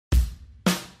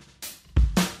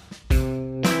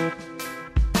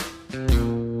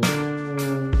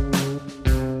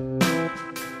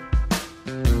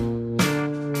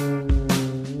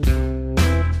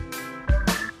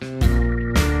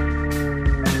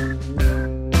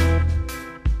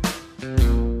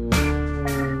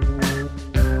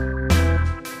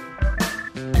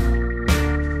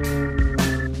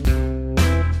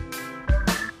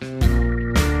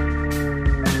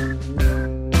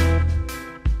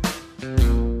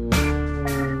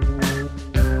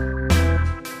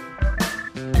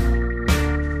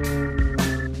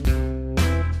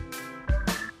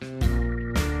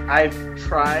I've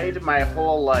tried my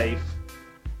whole life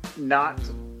not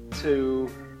to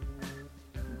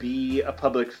be a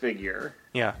public figure.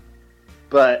 Yeah.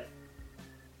 But,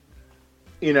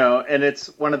 and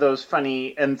it's one of those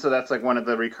funny, and so that's like one of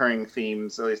the recurring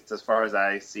themes, at least as far as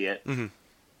I see it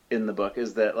in the book,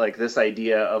 is that like this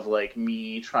idea of like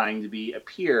me trying to be a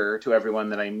peer to everyone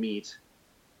that I meet,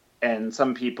 and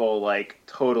some people like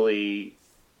totally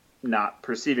not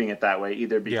perceiving it that way,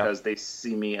 either because they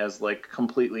see me as like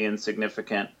completely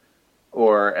insignificant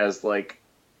or as like,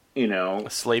 a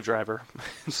slave driver.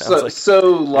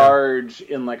 so large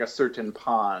in like a certain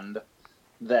pond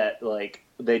that like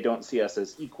they don't see us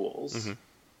as equals,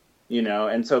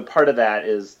 and so part of that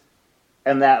is,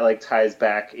 and that like ties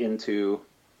back into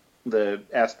the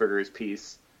Asperger's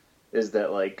piece, is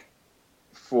that like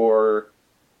for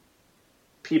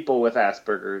people with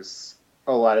Asperger's,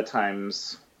 a lot of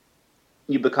times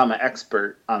you become an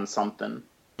expert on something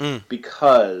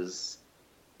because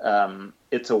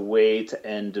it's a way to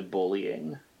end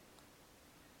bullying.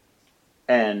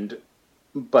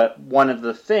 But one of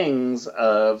the things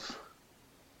of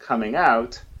coming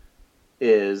out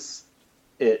is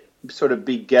it sort of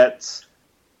begets,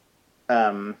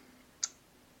 it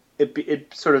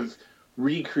sort of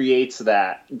recreates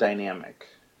that dynamic,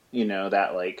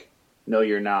 that like, no,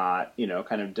 you're not,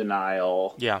 kind of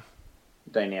denial. Yeah.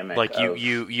 Dynamic. Like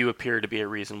you appear to be a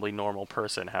reasonably normal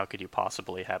person. How could you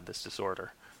possibly have this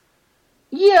disorder?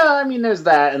 Yeah, I mean, there's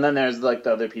that, and then there's like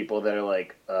the other people that are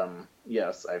like,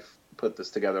 yes, I've put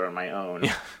this together on my own.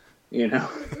 Yeah.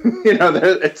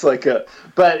 It's like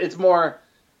but it's more,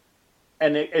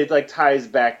 and it like ties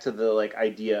back to the like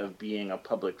idea of being a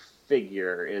public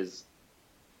figure, is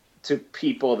to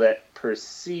people that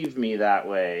perceive me that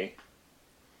way,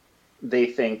 they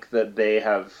think that they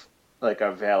have like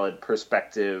a valid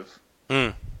perspective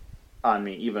on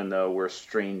me, even though we're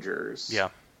strangers. Yeah.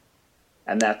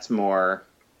 And that's more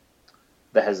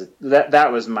that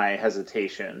was my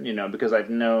hesitation, because I've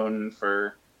known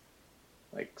for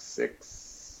like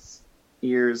 6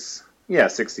 years. Yeah,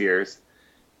 6 years.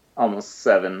 Almost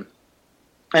 7.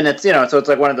 And it's, so it's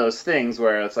like one of those things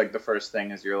where it's like the first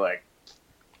thing is you're like,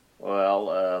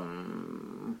 well,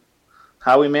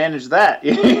 how we manage that,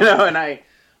 and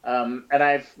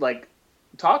I've like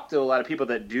talked to a lot of people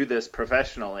that do this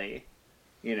professionally,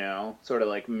 sort of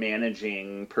like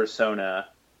managing persona,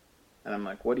 and I'm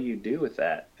like, what do you do with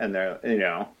that? And they're,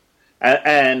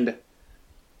 and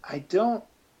I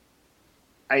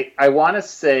want to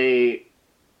say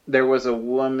there was a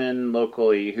woman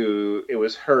locally who, it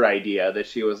was her idea that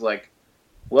she was like,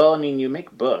 well, I mean, you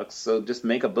make books, so just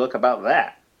make a book about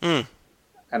that. And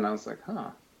I was like,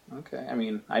 huh, okay. I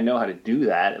mean, I know how to do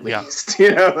that at least,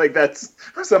 like that's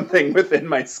something within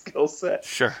my skill set.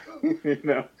 Sure.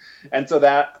 And so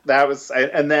that was,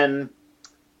 and then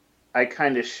I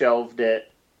kind of shelved it.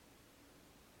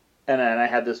 And then I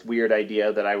had this weird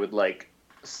idea that I would like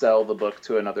sell the book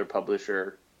to another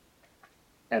publisher.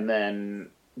 And then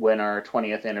when our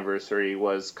 20th anniversary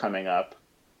was coming up,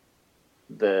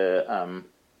 the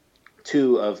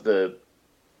 2 of the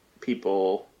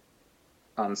people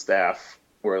on staff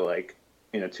were like,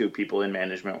 2 people in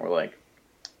management were like,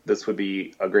 this would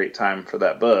be a great time for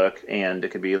that book, and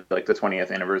it could be like the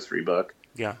 20th anniversary book.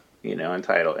 Yeah.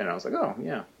 Entitled. And I was like, oh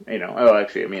yeah.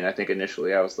 Actually, I mean, I think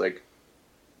initially I was like,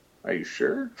 are you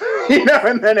sure?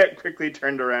 And then it quickly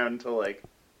turned around to like,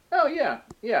 oh yeah,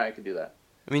 I could do that.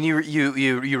 I mean,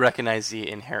 you recognize the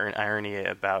inherent irony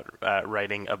about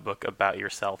writing a book about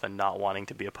yourself and not wanting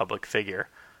to be a public figure.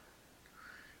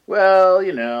 Well,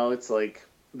 it's like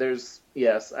there's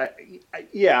I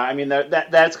mean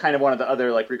that's kind of one of the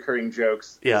other like recurring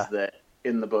jokes is that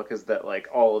in the book is that like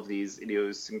all of these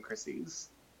idiosyncrasies,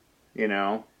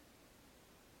 and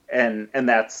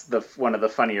that's one of the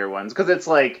funnier ones, because it's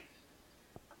like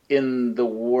in the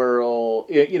world,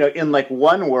 in like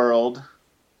one world,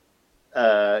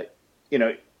 in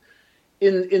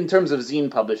terms of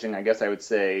zine publishing, I guess I would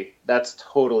say that's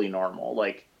totally normal.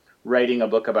 Like writing a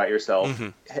book about yourself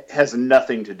has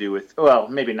nothing to do with, well,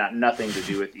 maybe not nothing to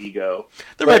do with ego.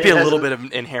 There might be a little bit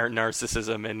of inherent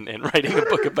narcissism in writing a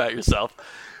book about yourself.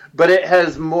 But it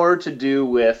has more to do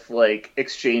with like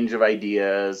exchange of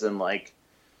ideas and like,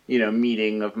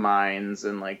 meeting of minds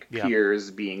and like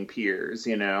peers being peers,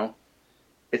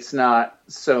 It's not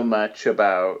so much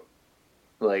about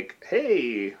like,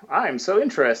 hey, I'm so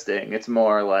interesting. It's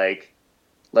more like,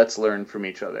 let's learn from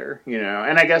each other,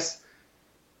 And I guess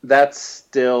that's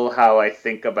still how I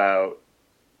think about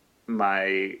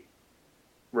my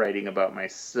writing about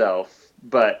myself.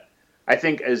 But I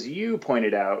think, as you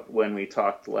pointed out when we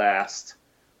talked last,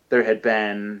 there had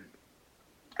been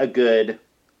a good,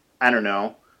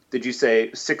 did you say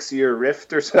 6-year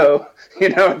rift or so?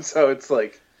 And so it's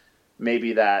like,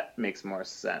 maybe that makes more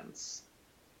sense.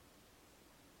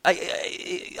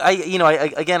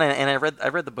 Again, and I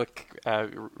read the book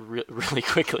really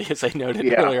quickly, as I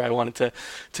noted earlier. I wanted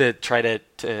to try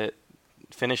to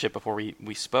finish it before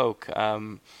we spoke.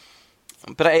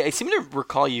 But I seem to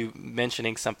recall you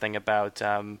mentioning something about,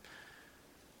 I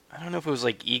don't know if it was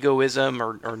like egoism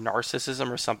or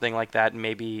narcissism or something like that,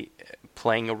 maybe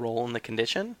playing a role in the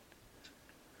condition.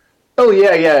 Oh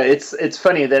yeah. It's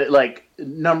funny that like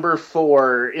number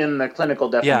 4 in the clinical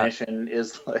definition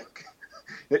is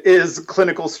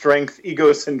clinical strength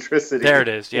egocentricity. There it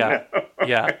is. Yeah.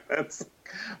 Yeah.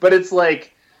 But it's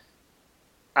like,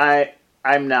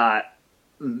 I'm not,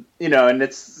 and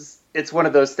it's one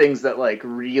of those things that like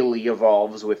really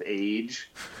evolves with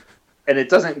age, and it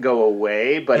doesn't go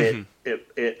away, but it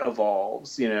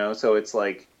evolves, so it's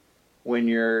like when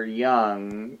you're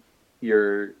young,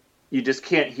 you just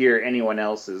can't hear anyone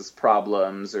else's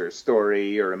problems or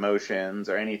story or emotions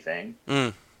or anything.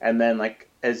 And then like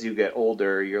as you get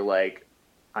older, you're like,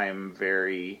 I'm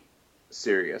very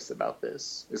serious about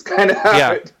this. It's kind of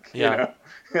how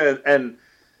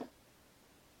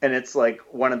and it's like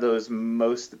one of those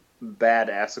most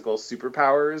badassical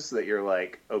superpowers that you're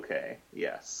like, okay,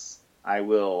 yes, I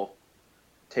will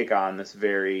take on this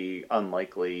very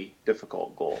unlikely,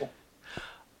 difficult goal.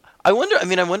 I wonder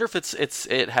if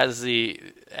it has the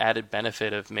added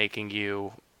benefit of making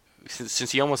you,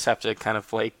 since you almost have to kind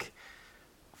of like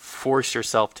force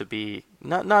yourself to be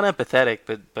not empathetic,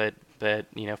 but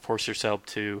force yourself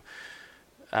to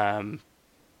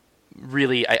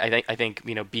really, I think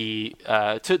be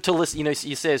to listen. You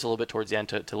say this a little bit towards the end,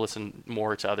 to listen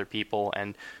more to other people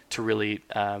and to really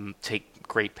take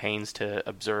great pains to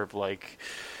observe like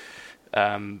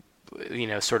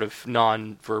sort of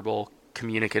non-verbal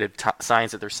communicative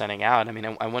signs that they're sending out. I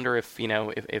mean, I wonder if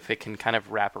if it can kind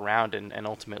of wrap around and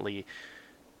ultimately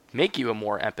make you a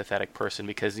more empathetic person,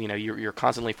 because you're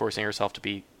constantly forcing yourself to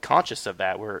be conscious of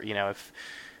that, where if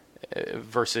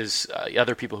versus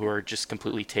other people who are just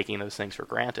completely taking those things for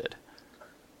granted.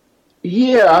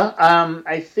 Yeah,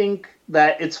 I think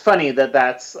that it's funny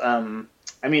that's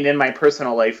in my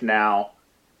personal life now,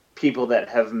 people that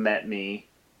have met me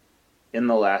in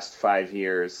the last 5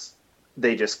 years,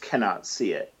 they just cannot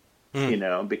see it,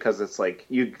 because it's like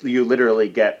you literally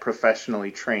get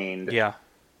professionally trained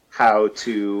how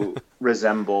to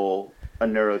resemble a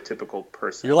neurotypical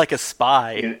person. You're like a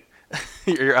spy.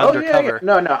 You're undercover.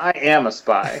 No, I am a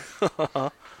spy.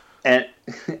 And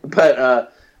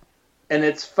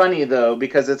it's funny though,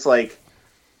 because it's like,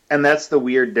 and that's the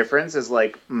weird difference is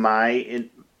like I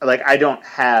don't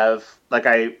have, like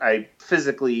I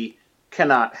physically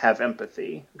cannot have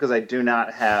empathy because I do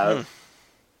not have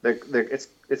it's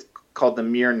called the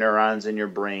mirror neurons in your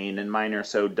brain, and mine are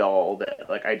so dull that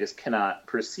like I just cannot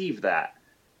perceive that,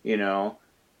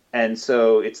 and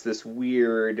so it's this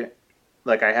weird,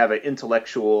 like I have an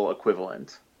intellectual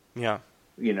equivalent,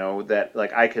 that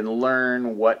like I can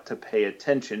learn what to pay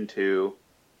attention to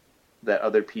that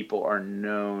other people are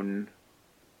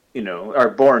are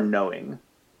born knowing,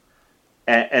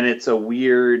 and it's a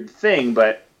weird thing,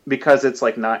 but because it's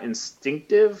like not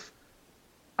instinctive,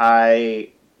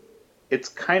 it's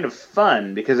kind of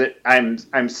fun because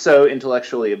I'm so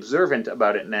intellectually observant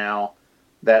about it now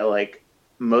that like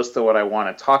most of what I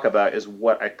want to talk about is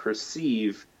what I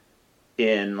perceive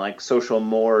in like social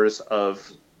mores of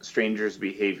strangers'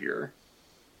 behavior.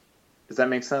 Does that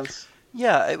make sense?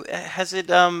 Yeah. Has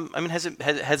it? On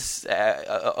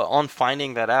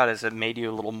finding that out, has it made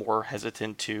you a little more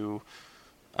hesitant to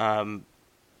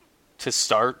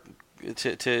start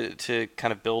to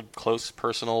kind of build close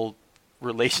personal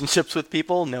relationships with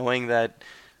people, knowing that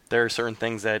there are certain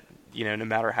things that no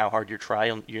matter how hard you try,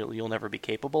 you'll never be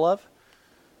capable of?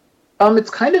 It's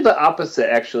kind of the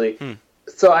opposite, actually.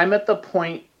 So I'm at the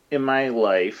point in my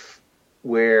life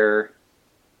where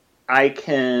I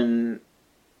can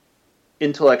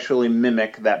intellectually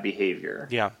mimic that behavior.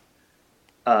 Yeah.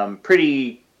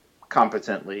 Pretty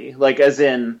competently. Like, as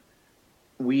in,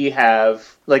 we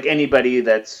have, like, anybody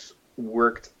that's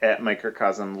worked at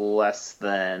Microcosm less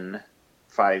than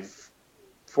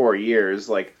 4 years,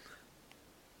 like,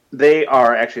 they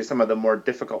are actually some of the more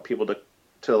difficult people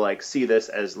to like see this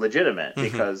as legitimate,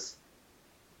 because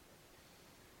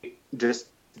just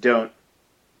don't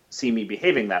see me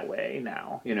behaving that way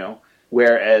now,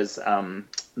 whereas and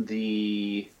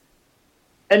it's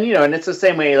the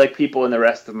same way like people in the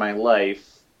rest of my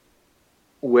life,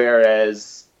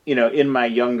 whereas in my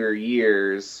younger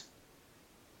years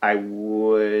I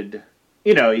would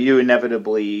you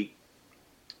inevitably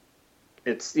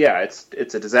it's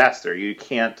a disaster. You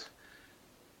can't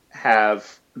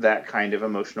have that kind of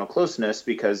emotional closeness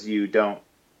because you don't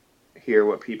hear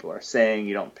what people are saying.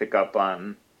 You don't pick up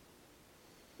on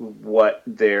what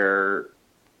their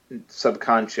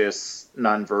subconscious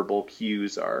nonverbal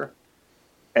cues are.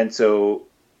 And so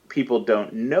people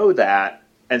don't know that.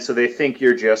 And so they think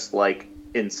you're just like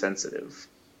insensitive.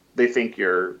 They think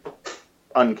you're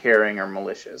uncaring or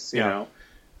malicious, you know?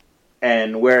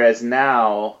 And whereas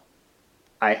now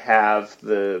I have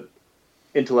the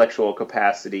intellectual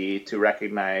capacity to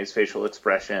recognize facial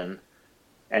expression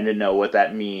and to know what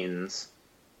that means.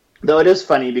 Though it is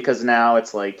funny because now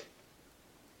it's like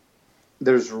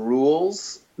there's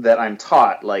rules that I'm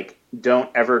taught, like don't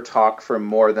ever talk for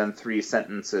more than 3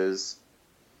 sentences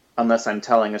unless I'm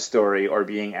telling a story or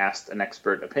being asked an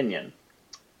expert opinion.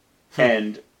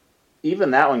 And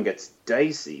even that one gets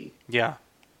dicey. Yeah.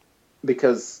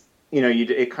 Because, you know,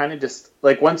 it kind of just,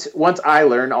 like, once I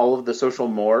learn all of the social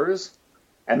mores,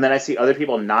 and then I see other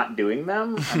people not doing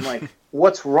them, I'm like,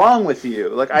 what's wrong with you?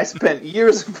 Like, I spent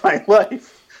years of my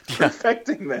life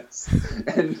perfecting this,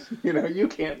 and, you know, you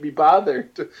can't be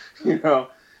bothered, you know.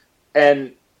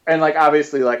 And like,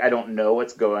 obviously, like, I don't know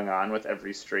what's going on with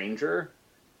every stranger,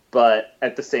 but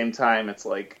at the same time, it's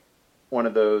like one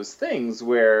of those things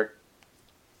where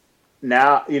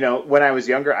now, you know, when I was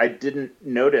younger, I didn't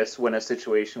notice when a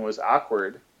situation was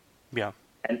awkward. Yeah.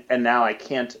 And now I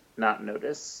can't not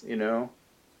notice, you know?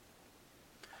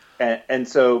 And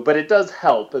so, but it does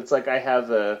help. It's like I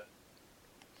have I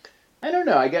don't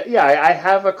know, I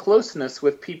have a closeness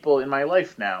with people in my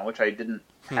life now, which I didn't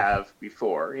have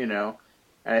before, you know?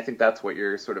 And I think that's what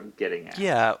you're sort of getting at.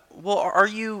 Yeah. Well, are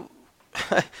you,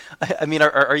 I mean,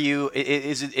 are you,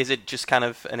 is it just kind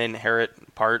of an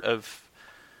inherent part of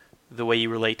the way you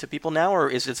relate to people now, or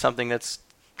is it something that's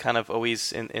kind of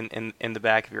always in the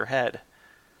back of your head?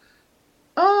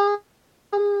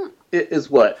 It is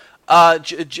what?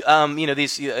 You know,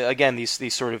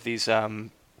 these sort of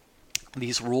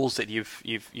these rules that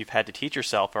you've had to teach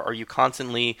yourself. Are you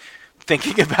constantly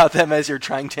thinking about them as you're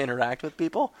trying to interact with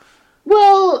people?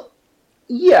 Well,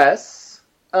 yes,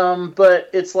 but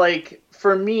it's like,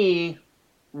 for me,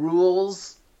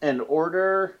 rules and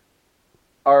order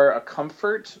are a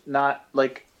comfort, not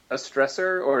like a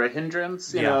stressor or a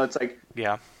hindrance. You know, it's like,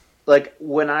 like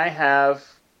when I have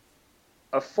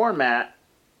a format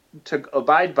to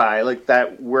abide by, like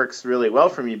that works really well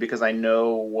for me because I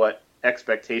know what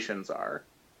expectations are,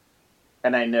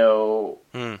 and I know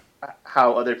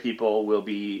how other people will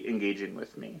be engaging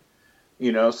with me.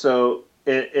 You know, so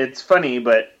it's funny,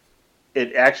 but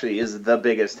it actually is the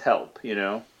biggest help. You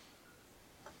know.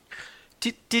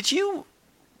 Did you?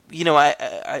 You know,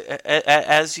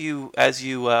 as you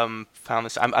found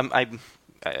this,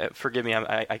 forgive me,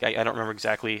 I don't remember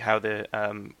exactly how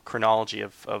the chronology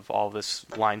of all this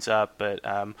lines up, but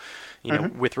you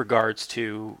know, with regards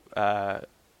to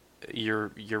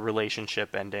your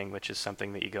relationship ending, which is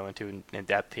something that you go into in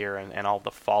depth here, and all the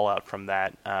fallout from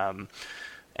that,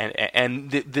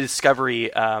 and the discovery.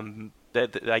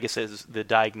 That I guess is the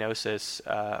diagnosis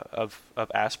of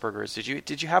Asperger's.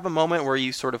 Did you have a moment where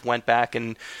you sort of went back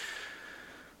and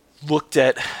looked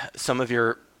at some of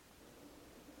your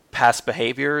past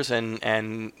behaviors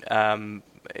and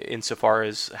insofar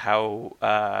as how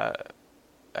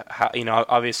you know,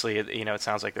 obviously, you know, it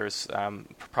sounds like there's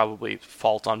probably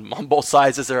fault on both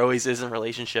sides, as there always is in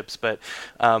relationships, but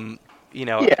you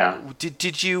know,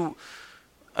 did you?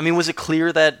 I mean, was it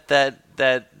clear that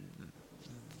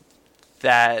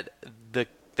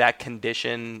that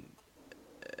condition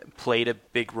played a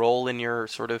big role in your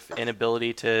sort of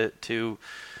inability to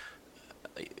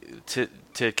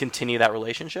continue that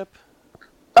relationship?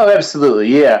 Oh, absolutely,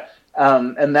 yeah.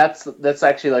 And that's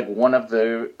actually like one of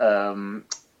the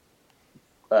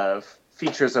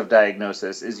features of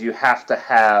diagnosis is you have to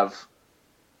have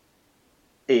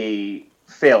a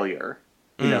failure.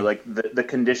 You know, like the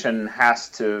condition has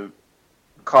to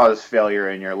cause failure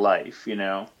in your life, you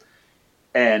know.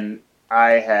 And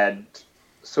I had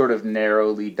sort of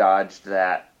narrowly dodged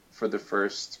that for the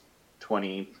first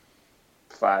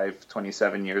 25,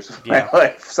 27 years of my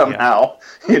life somehow,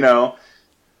 you know.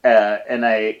 And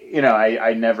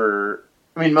I never,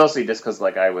 I mean, mostly just because,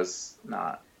 like, I was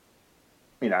not,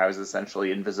 you know, I was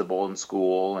essentially invisible in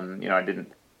school, and, you know, I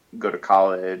didn't go to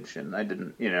college, and I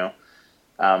didn't, you know.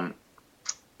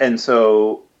 And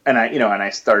so, and I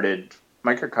started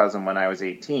microcosm when I was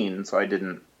 18, so I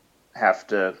didn't have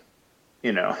to,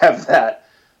 you know, have that.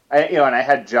 And I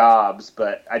had jobs,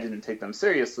 but I didn't take them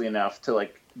seriously enough to,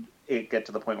 like, it get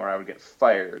to the point where I would get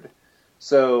fired.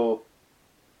 So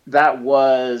that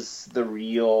was the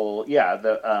real,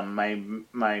 yeah,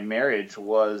 my marriage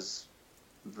was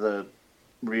the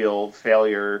real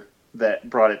failure that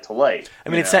brought it to light. I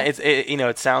mean,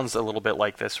 it sounds a little bit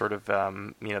like this sort of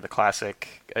the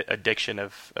classic addiction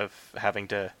of having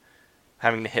to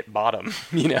hit bottom,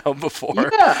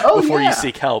 before you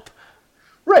seek help.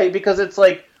 Right, because it's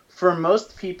like for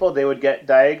most people they would get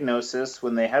diagnosis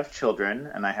when they have children,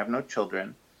 and I have no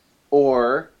children,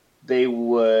 or they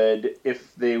would,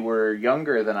 if they were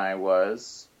younger than I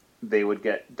was, they would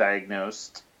get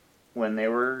diagnosed when they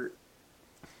were,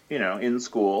 in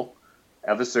school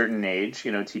of a certain age.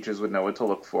 Teachers would know what to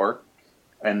look for,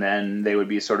 and then they would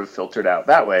be sort of filtered out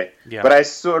that way. Yeah. But I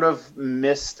sort of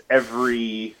missed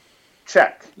every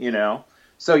check,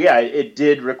 So yeah, it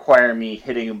did require me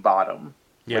hitting bottom,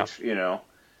 which,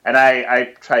 and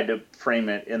I tried to frame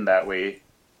it in that way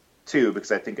too,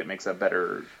 because I think it makes a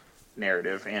better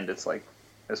narrative, and it's like,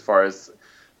 as far as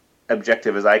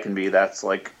objective as I can be, that's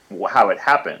like how it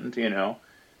happened,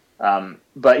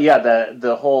 But yeah,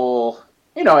 the whole,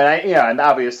 and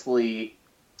obviously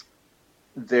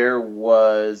there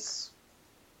was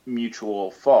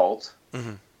mutual fault,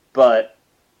 mm-hmm. but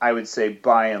I would say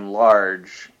by and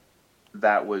large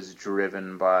that was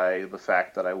driven by the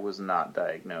fact that I was not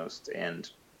diagnosed and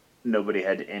nobody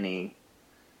had any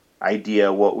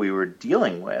idea what we were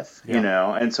dealing with,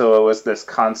 and so it was this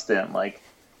constant like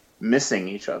missing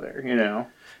each other,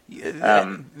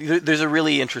 There's a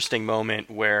really interesting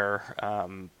moment where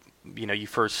you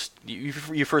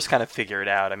first kind of figure it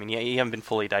out. I mean, you haven't been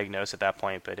fully diagnosed at that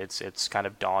point, but it's kind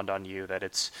of dawned on you that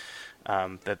it's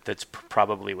that's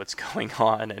probably what's going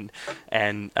on,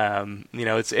 and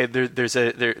there's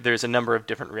a number of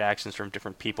different reactions from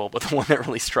different people, but the one that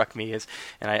really struck me is,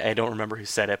 and I don't remember who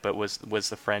said it, but was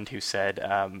the friend who said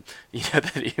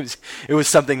that it was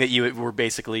something that you were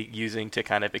basically using to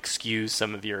kind of excuse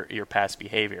some of your past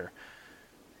behavior.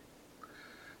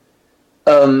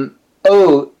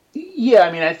 Oh yeah,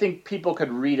 I mean, I think people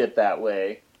could read it that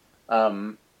way,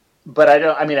 but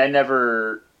I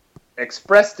never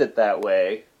expressed it that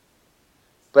way,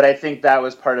 but I think that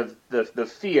was part of the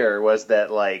fear, was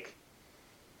that like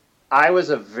I was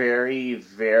a very,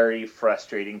 very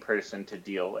frustrating person to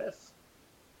deal with,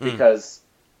 because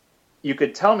you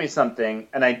could tell me something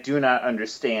and I do not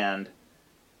understand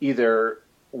either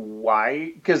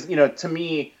why, because to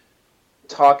me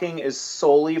talking is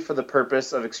solely for the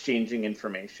purpose of exchanging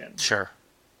information. Sure.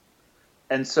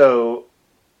 And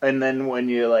then when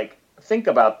you like think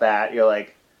about that, you're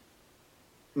like,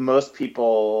 most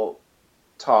people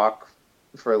talk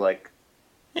for like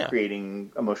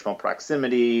creating emotional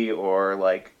proximity, or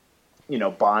like,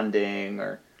 bonding,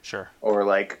 or sure, or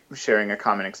like sharing a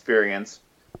common experience.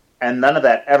 And none of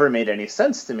that ever made any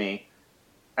sense to me.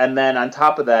 And then on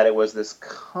top of that, it was this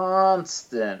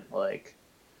constant, like,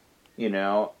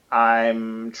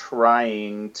 I'm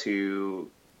trying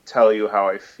to tell you how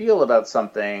I feel about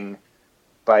something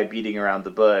by beating around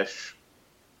the bush,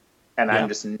 and I'm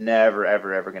just never,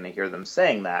 ever, ever going to hear them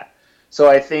saying that. So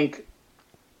I think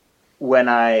when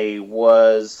I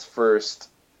was first,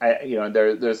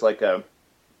 there's like a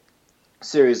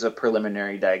series of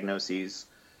preliminary diagnoses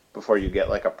before you get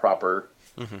like a proper,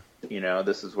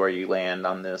 this is where you land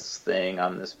on this thing,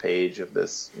 on this page of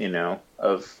this,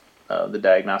 of the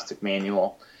diagnostic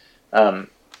manual,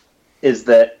 is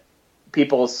that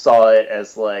people saw it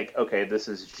as like, okay, this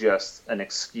is just an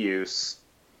excuse,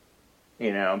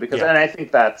 because, and I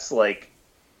think that's like,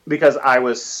 because I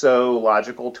was so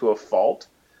logical to a fault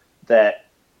that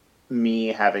me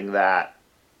having that,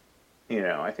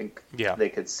 I think they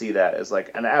could see that as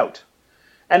like an out.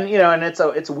 And, and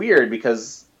it's weird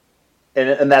because,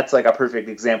 and that's like a perfect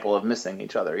example of missing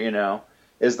each other,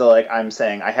 is the, like, I'm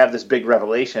saying I have this big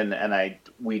revelation and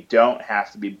we don't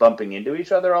have to be bumping into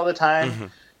each other all the time. Mm-hmm.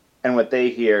 And what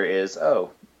they hear is, oh,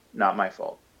 not my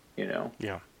fault,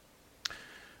 Yeah.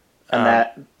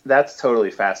 And that's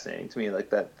totally fascinating to me, like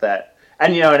that,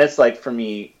 and and it's like, for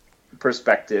me,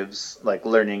 perspectives, like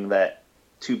learning that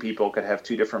two people could have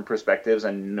two different perspectives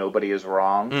and nobody is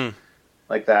wrong,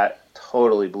 like that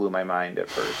totally blew my mind at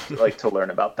first, like to learn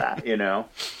about that,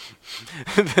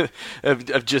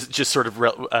 of just sort of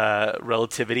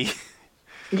relativity.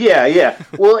 Yeah.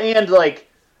 Well, and like,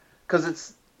 because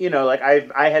it's like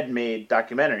I had made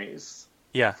documentaries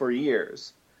for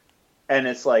years. And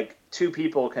it's like two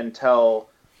people can tell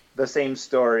the same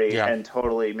story and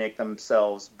totally make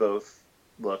themselves both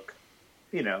look,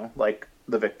 like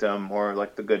the victim or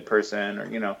like the good person,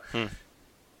 or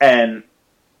and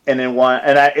in one,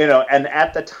 and and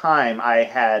at the time I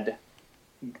had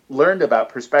learned about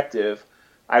perspective.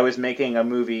 I was making a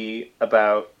movie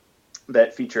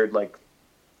that featured like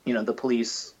the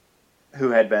police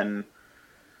who had been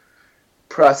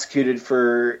prosecuted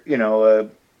for,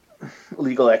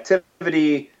 illegal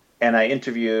activity, and I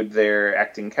interviewed their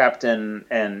acting captain,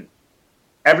 and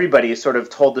everybody sort of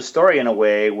told the story in a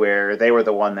way where they were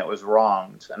the one that was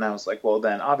wronged. And I was like, well,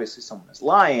 then obviously someone is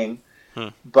lying.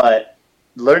 But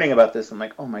learning about this, I'm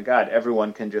like, oh my God,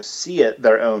 everyone can just see it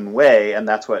their own way, and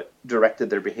that's what directed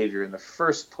their behavior in the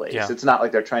first place. Yeah. It's not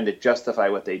like they're trying to justify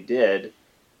what they did.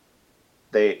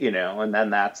 And then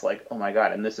that's like, oh my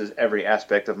God, and this is every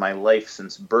aspect of my life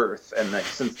since birth and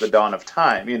since the dawn of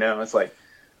time. It's like,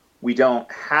 we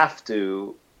don't have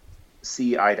to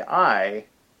see eye to eye.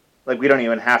 Like, we don't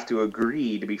even have to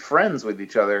agree to be friends with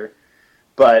each other.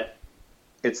 But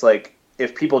it's like,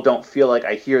 if people don't feel like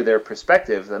I hear their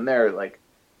perspective, then they're like,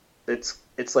 it's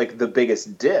like the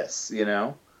biggest diss,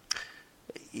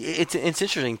 It's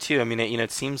interesting too. I mean,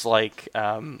 it seems like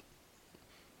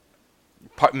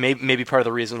maybe part of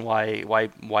the reason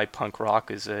why punk rock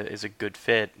is a good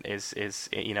fit is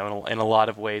in a lot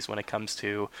of ways when it comes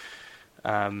to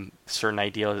certain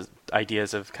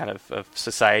ideas of kind of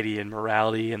society and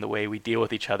morality and the way we deal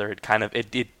with each other.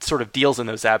 It sort of deals in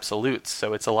those absolutes,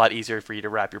 so it's a lot easier for you to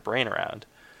wrap your brain around.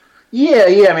 Yeah.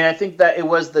 I mean, I think that it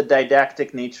was the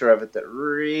didactic nature of it that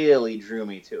really drew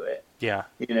me to it. Yeah.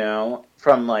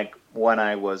 From like when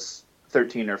I was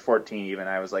 13 or 14 even,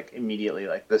 I was like immediately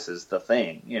like, this is the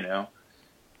thing,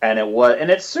 and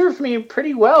it served me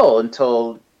pretty well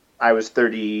until I was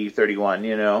 30, 31,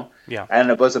 Yeah. And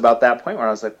it was about that point where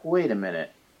I was like, wait a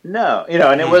minute. No,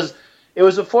 and it was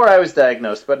before I was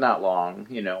diagnosed, but not long,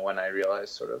 when I realized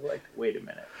sort of like, wait a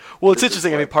minute. Well, it's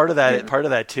interesting. I mean, part of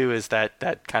that too is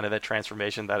that kind of that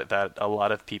transformation that a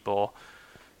lot of people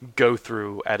go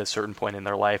through at a certain point in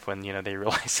their life when, they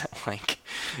realize that like,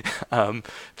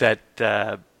 that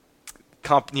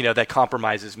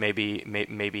compromises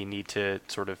maybe need to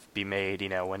sort of be made,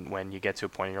 when you get to a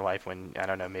point in your life when, I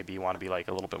don't know, maybe you want to be like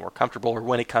a little bit more comfortable, or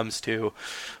when it comes to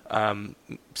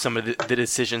some of the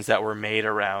decisions that were made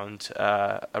around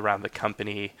the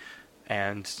company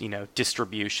and,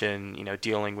 distribution,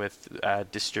 dealing with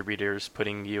distributors,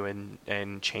 putting you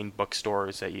in chain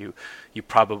bookstores that you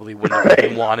probably wouldn't have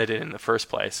even wanted it in the first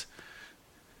place.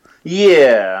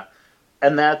 Yeah.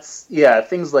 And that's,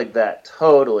 things like that,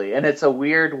 totally. And it's a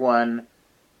weird one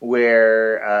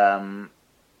where, and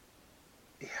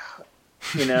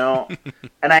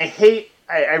I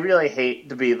really hate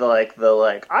to be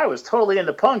the I was totally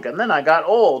into punk and then I got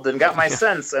old and got my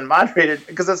sense and moderated,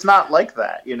 because it's not like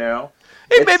that,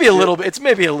 It's maybe a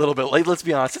little bit like, let's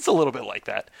be honest, it's a little bit like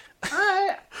that.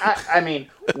 I mean,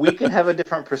 we can have a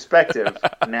different perspective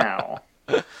now.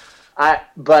 Because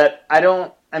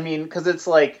it's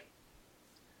like,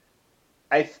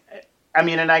 I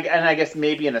guess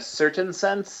maybe in a certain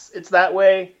sense it's that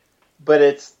way, but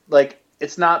it's like,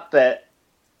 it's not that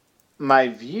my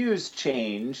views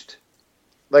changed.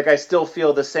 Like, I still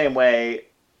feel the same way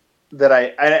that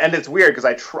and it's weird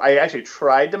because I actually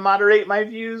tried to moderate my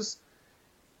views,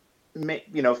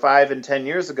 5 and 10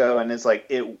 years ago, and it's like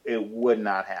it would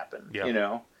not happen.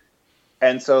 Yeah.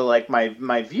 And so like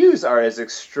my views are as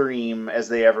extreme as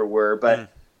they ever were, but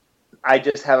I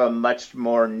just have a much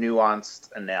more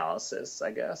nuanced analysis, I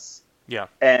guess. Yeah.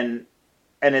 And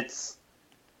it's,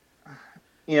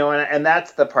 and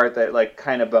that's the part that like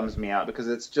kind of bums me out, because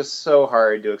it's just so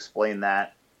hard to explain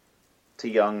that to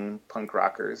young punk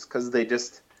rockers, because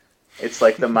it's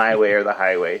like the my way or the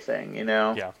highway thing,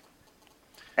 Yeah.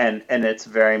 And it's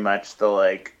very much the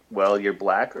like, well, you're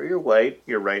black or you're white,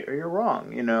 you're right or you're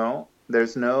wrong,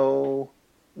 There's no,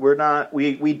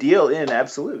 we deal in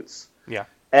absolutes. Yeah.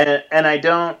 And I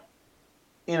don't,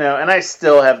 and I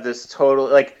still have this total,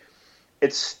 like,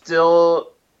 it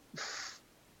still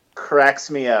cracks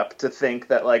me up to think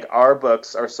that, like, our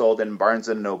books are sold in Barnes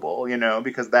 & Noble,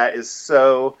 because that is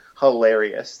so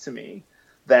hilarious to me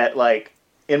that, like,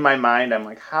 in my mind, I'm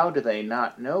like, how do they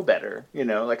not know better?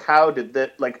 Like, how did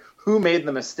that, like, who made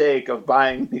the mistake of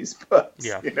buying these books?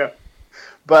 Yeah.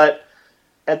 But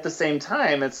at the same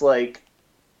time, it's like,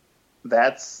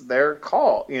 that's their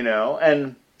call,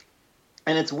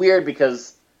 and it's weird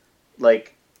because,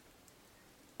 like,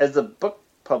 as a book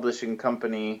publishing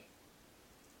company,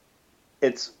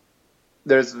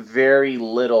 there's very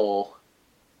little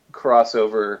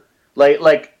crossover.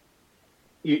 Like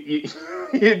you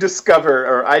discover,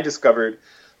 or I discovered,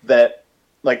 that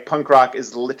like punk rock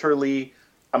is literally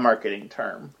a marketing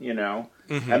term,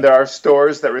 Mm-hmm. And there are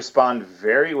stores that respond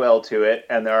very well to it,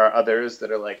 and there are others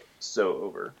that are like, so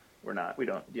over. We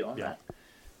don't deal in that.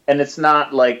 And it's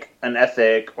not like an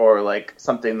ethic or like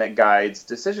something that guides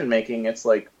decision making. It's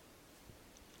like,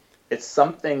 it's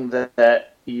something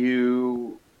that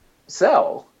you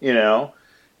sell,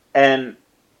 and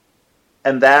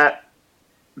that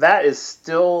is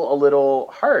still a little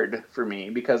hard for me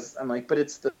because I'm like, but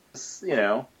it's this,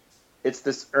 it's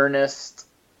this earnest,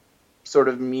 sort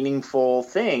of meaningful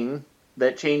thing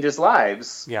that changes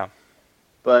lives. Yeah.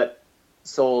 But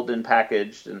sold and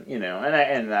packaged, and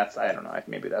and that's, I don't know,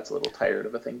 maybe that's a little tired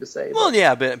of a thing to say. Well,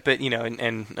 yeah, but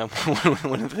and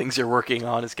one of the things you're working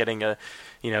on is getting I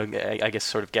guess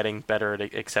sort of getting better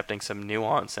at accepting some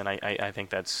nuance, and I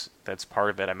think that's part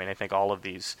of it. I mean, I think all of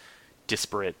these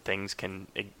disparate things can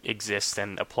exist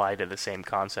and apply to the same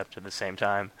concept at the same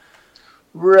time.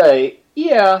 Right.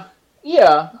 Yeah.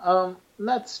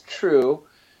 That's true.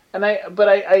 But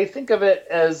I think of it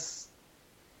as,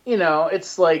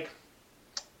 it's like,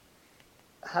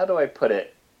 how do I put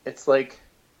it? It's like,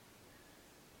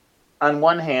 on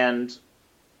one hand,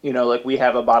 like we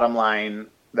have a bottom line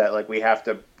that like we have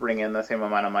to bring in the same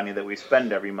amount of money that we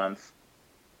spend every month.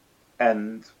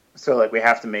 And so like we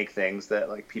have to make things that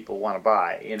like people want to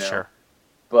buy, Sure.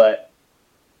 But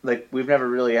like we've never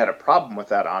really had a problem with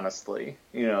that, honestly.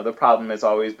 The problem has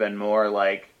always been more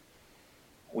like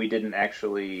we didn't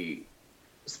actually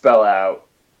spell out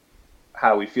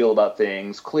how we feel about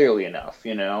things clearly enough,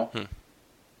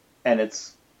 And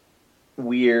it's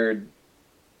weird,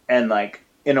 and like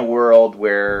in a world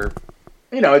where,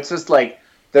 it's just like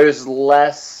there's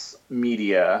less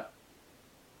media,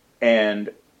 and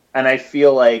I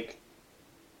feel like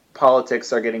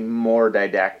politics are getting more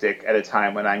didactic at a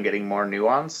time when I'm getting more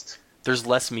nuanced. There's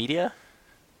less media?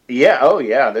 Yeah, oh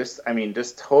yeah.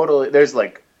 Just totally, there's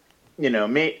like,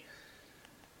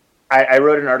 I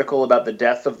wrote an article about the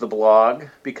death of the blog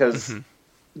because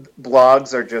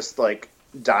blogs are just like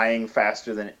dying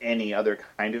faster than any other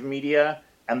kind of media,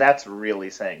 and that's really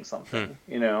saying something,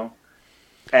 and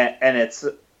it's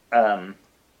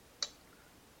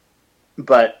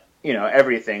but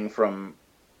everything from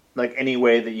like any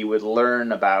way that you would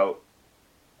learn about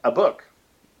a book,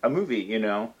 a movie,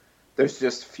 there's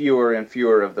just fewer and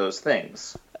fewer of those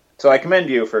things. So I commend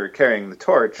you for carrying the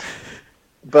torch.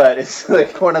 But it's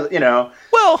like one of the,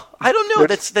 Well, I don't know.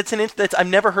 That's I've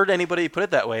never heard anybody put it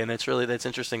that way, and that's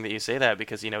interesting that you say that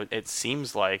because it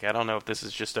seems like, I don't know if this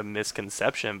is just a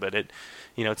misconception, but it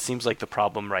seems like the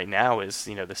problem right now is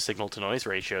the signal to noise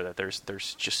ratio, that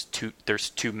there's just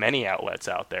too many outlets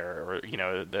out there, or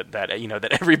that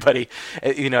everybody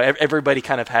everybody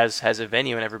kind of has a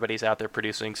venue, and everybody's out there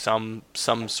producing some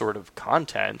sort of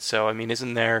content. So I mean,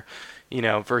 isn't there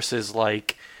versus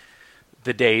like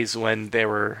the days when there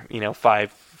were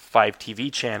five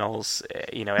TV channels,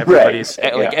 everybody's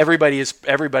right. like everybody's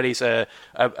a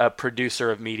producer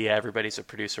of media, everybody's a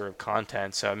producer of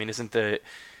content. So I mean, isn't the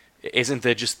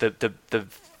just the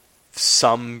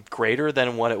sum greater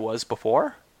than what it was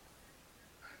before?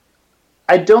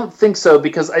 I don't think so,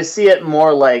 because I see it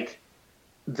more like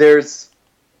there's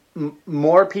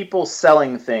more people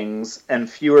selling things and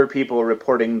fewer people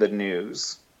reporting the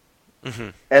news. Mm-hmm.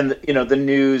 And the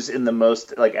news in the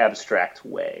most like abstract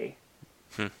way.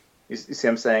 You see what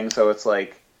I'm saying? So it's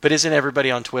like, but isn't everybody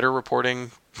on Twitter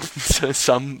reporting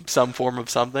some form of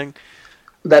something?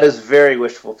 That is very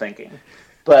wishful thinking,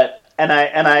 but and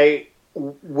I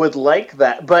would like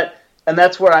that, and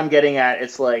that's where I'm getting at.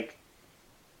 It's like,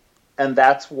 and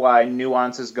that's why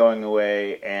nuance is going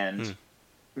away, and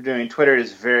Twitter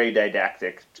is very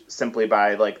didactic simply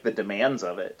by like the demands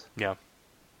of it. Yeah.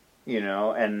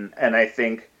 And I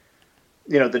think,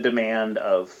 the demand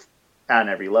of, on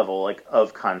every level, like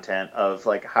of content, of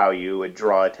like how you would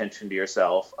draw attention to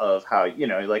yourself, of how,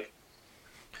 like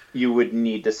you would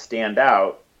need to stand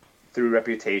out through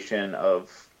reputation,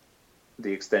 of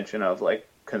the extension of like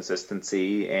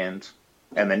consistency, and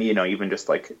then, even just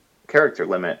like character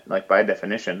limit, like by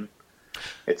definition,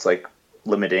 it's like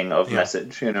limiting of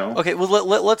message, Okay, well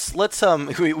let's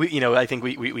we I think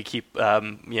we keep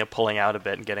pulling out a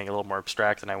bit and getting a little more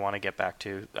abstract, and I want to get back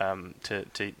to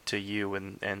you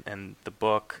and the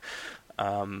book.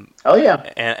 Oh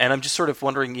yeah. And I'm just sort of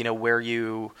wondering, where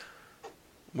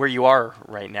you are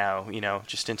right now,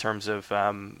 just in terms of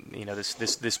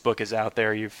this book is out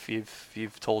there,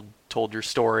 you've told your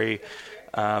story.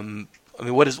 I mean,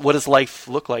 what does life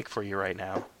look like for you right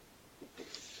now?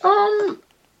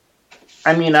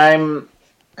 I mean,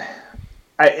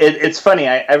 it's funny.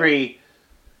 I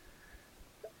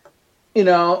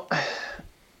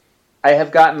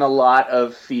have gotten a lot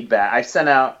of feedback. I sent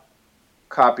out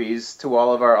copies to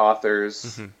all of our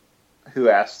authors who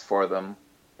asked for them,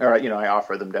 or I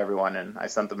offered them to everyone, and I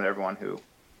sent them to everyone who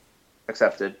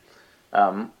accepted.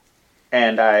 And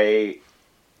I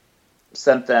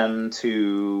sent them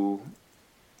to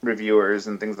reviewers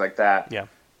and things like that. Yeah.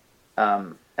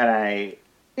 And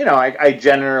I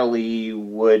generally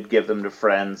would give them to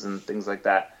friends and things like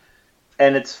that.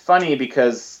 And it's funny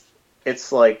because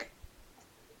it's like,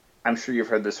 I'm sure you've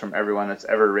heard this from everyone that's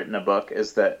ever written a book,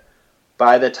 is that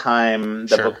by the time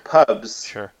the book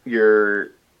pubs,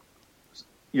 you're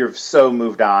so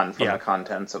moved on from the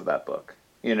contents of that book,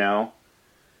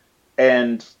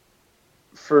 And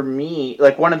for me,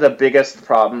 like, one of the biggest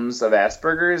problems of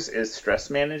Asperger's is stress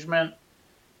management.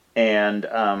 And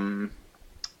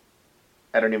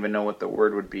I don't even know what the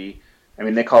word would be. I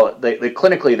mean, they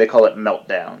clinically they call it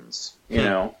meltdowns,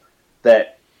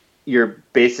 that you're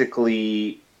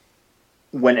basically,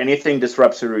 when anything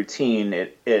disrupts a routine,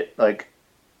 it like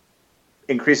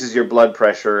increases your blood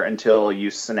pressure until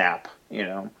you snap,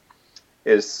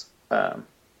 is the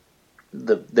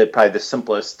probably the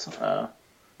simplest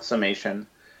summation.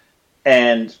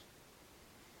 And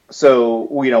so,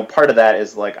 part of that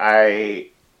is like, I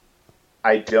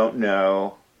don't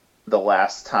know the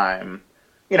last time,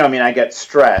 I get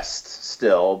stressed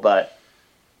still, but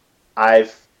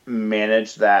I've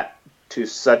managed that to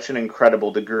such an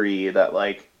incredible degree that,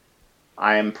 like,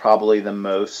 I'm probably the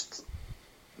most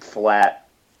flat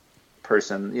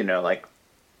person, like,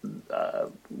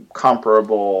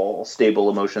 comparable, stable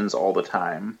emotions all the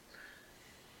time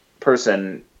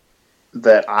person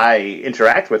that I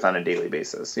interact with on a daily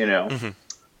basis, Mm-hmm.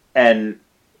 and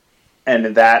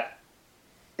that,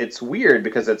 it's weird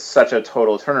because it's such a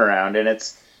total turnaround, and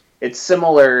it's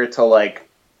similar to, like,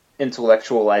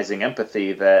 intellectualizing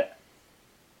empathy, that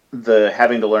the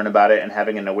having to learn about it and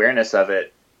having an awareness of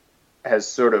it has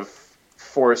sort of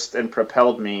forced and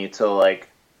propelled me to, like,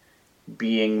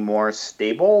 being more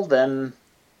stable than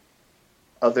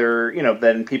other,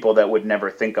 than people that would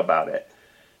never think about it.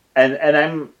 And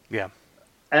I'm,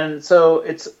 and so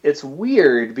it's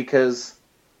weird because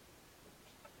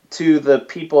to the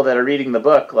people that are reading the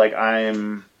book, like,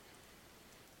 I'm,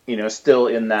 still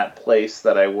in that place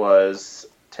that I was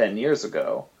 10 years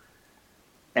ago.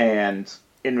 And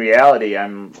in reality,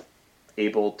 I'm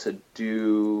able to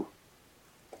do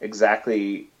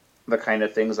exactly the kind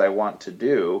of things I want to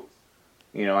do.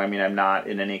 I'm not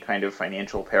in any kind of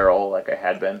financial peril like I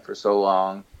had been for so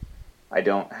long. I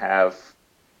don't have,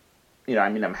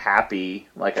 I'm happy,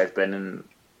 like, I've been in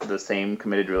the same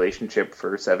committed relationship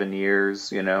for 7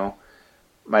 years,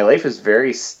 My life is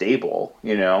very stable,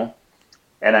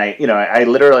 And I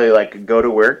literally, like, go to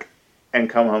work and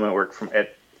come home at work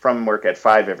from work at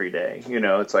 5 every day.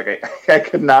 It's like I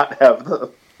could not have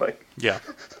the, like,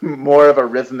 more of a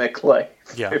rhythmic life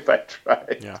if I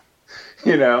tried.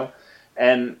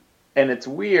 And it's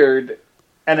weird,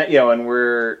 and and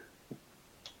we're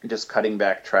just cutting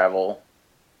back travel,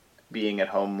 being at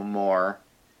home more.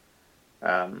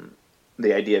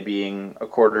 The idea being a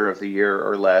quarter of the year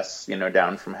or less,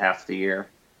 down from half the year.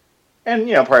 And,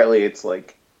 partly it's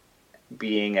like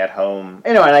being at home,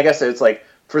 and I guess it's like,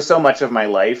 for so much of my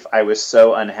life, I was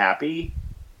so unhappy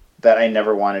that I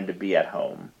never wanted to be at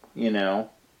home,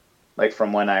 like,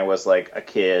 from when I was, like, a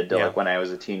kid to like when I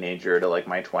was a teenager to, like,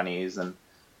 my 20s. And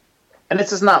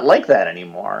it's just not like that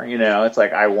anymore. It's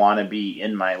like, I want to be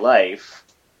in my life.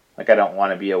 Like, I don't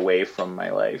want to be away from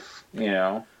my life,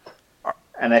 And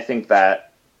I think that's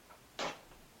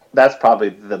probably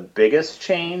the biggest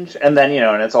change. And then,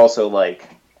 and it's also like,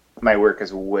 my work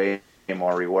is way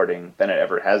more rewarding than it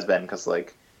ever has been, because,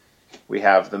 like, we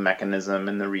have the mechanism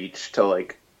and the reach to,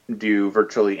 like, do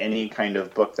virtually any kind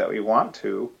of book that we want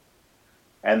to.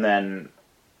 And then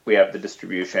we have the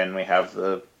distribution, we have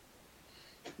the,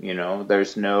 we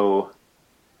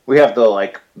have the,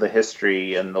 like, the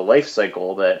history and the life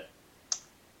cycle that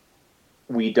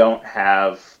we don't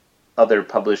have other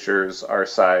publishers our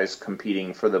size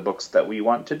competing for the books that we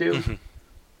want to do. Mm-hmm.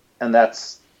 And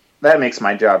that makes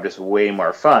my job just way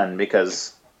more fun,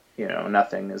 because,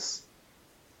 nothing is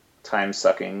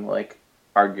time-sucking, like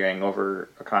arguing over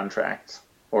a contract,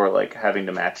 or, like, having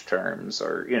to match terms,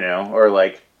 or, or,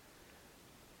 like,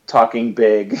 talking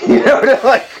big, to,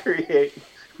 like, create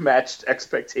matched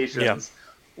expectations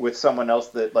with someone else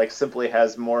that, like, simply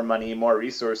has more money, more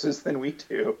resources than we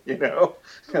do,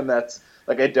 And that's,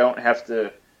 like, I don't have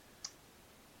to,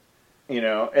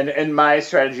 and my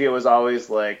strategy was always,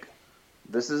 like,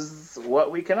 this is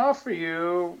what we can offer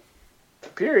you,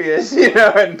 period,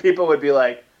 and people would be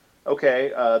like,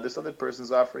 okay, this other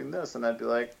person's offering this, and I'd be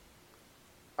like,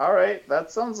 all right,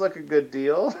 that sounds like a good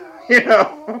deal,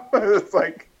 it's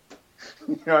like,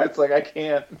 it's like, I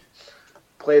can't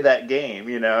play that game,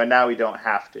 and now we don't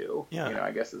have to,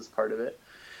 I guess is part of it,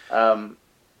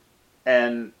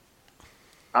 and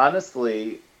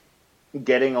honestly,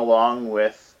 getting along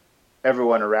with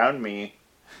everyone around me,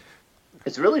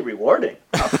 it's really rewarding.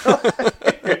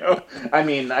 I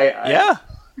mean, yeah.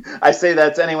 I say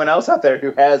that to anyone else out there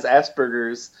who has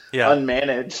Asperger's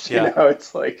unmanaged. Yeah. You know,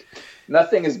 it's like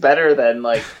nothing is better than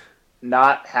like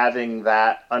not having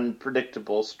that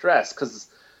unpredictable stress, because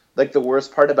like the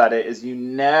worst part about it is you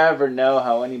never know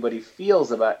how anybody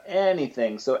feels about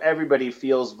anything. So everybody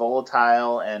feels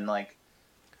volatile and like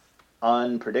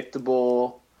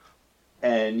unpredictable,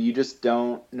 and you just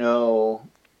don't know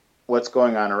what's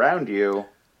going on around you.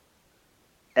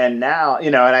 And now,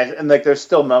 you know, and like there's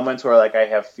still moments where like I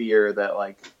have fear that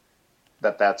like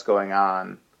that's going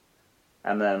on,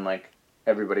 and then like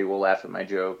everybody will laugh at my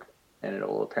joke and it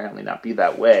will apparently not be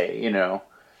that way, you know.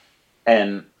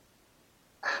 And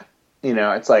you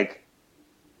know, it's like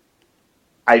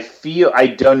I feel I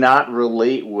do not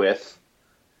relate with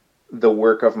the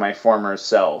work of my former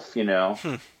self, you know.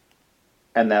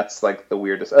 And that's like the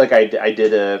weirdest. Like I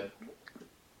did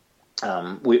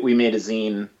we made a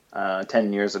zine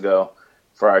 10 years ago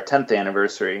for our 10th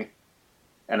anniversary,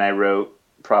 and I wrote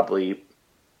probably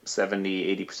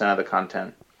 70-80% of the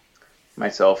content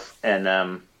myself,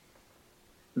 and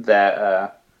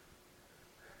that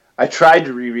I tried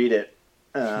to reread it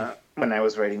when I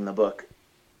was writing the book,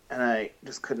 and I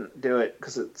just couldn't do it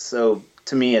because it's so,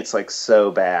 to me it's like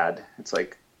so bad. It's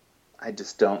like I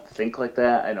just don't think like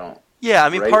that. I don't. Yeah, I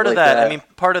mean, part of that. I mean,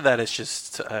 part of that is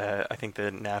just, I think, the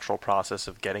natural process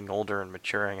of getting older and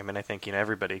maturing. I mean, I think, you know,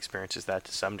 everybody experiences that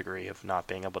to some degree of not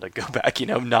being able to go back. You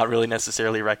know, not really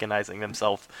necessarily recognizing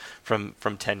themselves from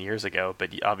 10 years ago. But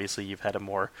obviously, you've had a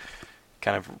more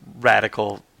kind of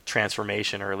radical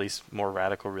transformation, or at least more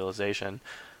radical realization.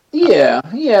 Yeah,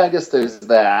 I guess there's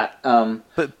that.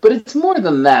 But it's more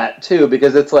than that too,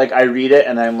 because it's like I read it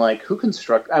and I'm like, who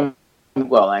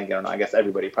well, I don't know. I guess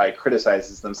everybody probably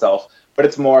criticizes themselves, but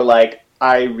it's more like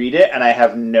I read it and I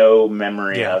have no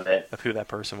memory of it, of who that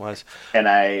person was, and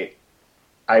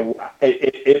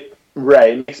it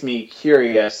makes me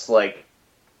curious, like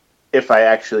if I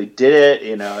actually did it,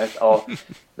 you know, it's all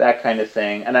that kind of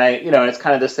thing. And it's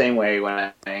kind of the same way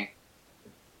when I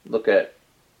look at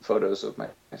photos of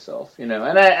myself, you know,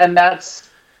 and I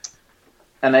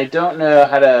don't know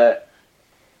how to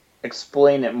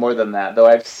explain it more than that, though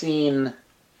I've seen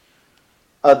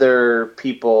other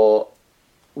people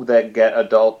that get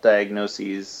adult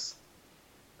diagnoses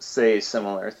say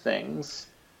similar things,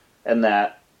 and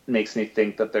that makes me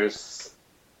think that there's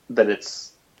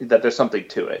something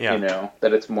to it, you know,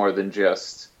 that it's more than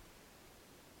just,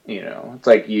 you know, it's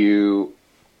like you,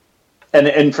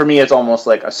 and for me it's almost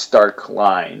like a stark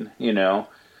line, you know,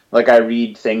 like I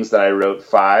read things that I wrote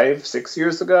 5-6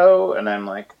 years ago and I'm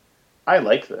like, I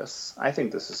like this. I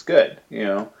think this is good, you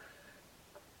know.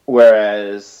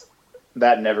 Whereas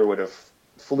that never would have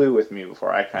flew with me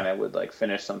before. I kind of would like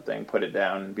finish something, put it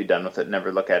down, and be done with it,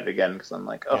 never look at it again, because I'm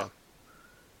like,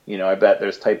 you know, I bet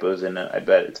there's typos in it. I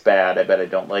bet it's bad. I bet I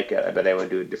don't like it. I bet I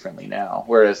would do it differently now.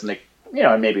 Whereas, like, you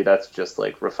know, maybe that's just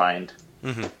like refined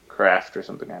craft or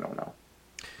something. I don't know.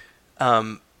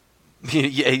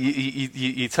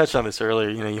 You touched on this earlier.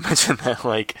 You know, you mentioned that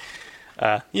like.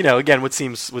 You know, again, what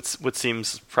seems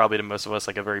probably to most of us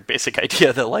like a very basic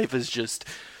idea that life is just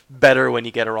better when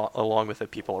you get along with the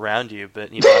people around you.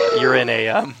 But you know, you're in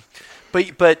a but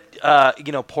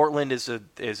you know, Portland is a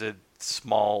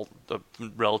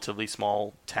relatively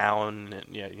small town,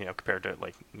 you know, compared to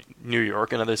like New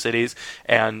York and other cities,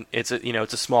 and it's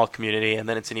a small community, and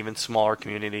then it's an even smaller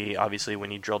community, obviously,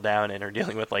 when you drill down and are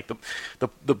dealing with like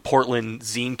the Portland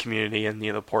zine community, and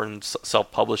you know, the Portland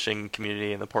self-publishing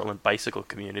community, and the Portland bicycle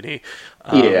community.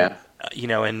 You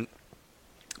know, and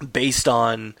based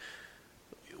on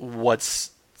what's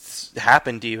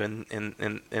happened to you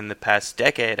in the past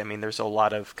decade, I mean, there's a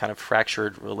lot of kind of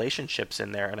fractured relationships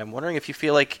in there, and I'm wondering if you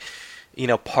feel like, you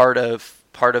know, part of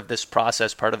this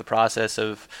process, part of the process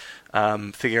of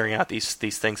figuring out these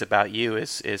things about you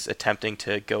is attempting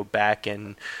to go back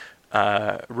and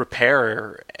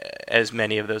repair as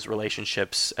many of those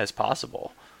relationships as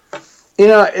possible. You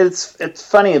know, it's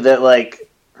funny that, like,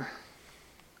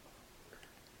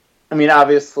 I mean,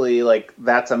 obviously, like,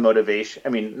 that's a motivation. I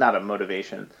mean, not a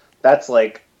motivation. That's,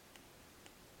 like,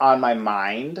 on my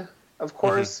mind, of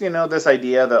course, you know, this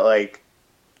idea that, like,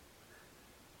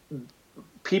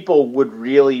 people would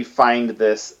really find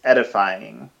this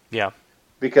edifying. Yeah.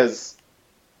 Because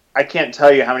I can't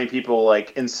tell you how many people,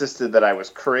 like, insisted that I was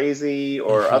crazy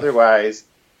or otherwise,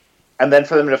 and then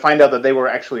for them to find out that they were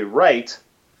actually right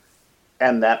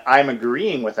and that I'm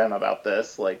agreeing with them about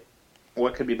this, like,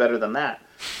 what could be better than that?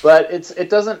 But it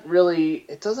doesn't really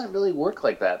work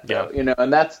like that, though, you know,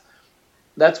 and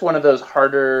that's one of those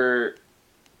harder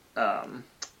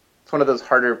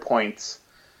points.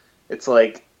 It's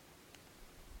like,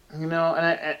 you know,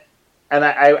 and and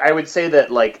I would say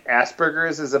that like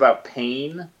Asperger's is about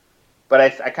pain, but I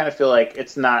kind of feel like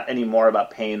it's not any more about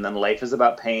pain than life is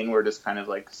about pain. We're just kind of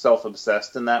like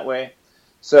self-obsessed in that way.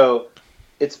 So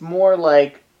it's more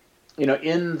like, you know,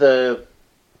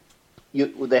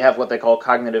 they have what they call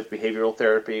cognitive behavioral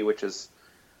therapy, which is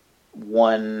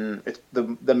it's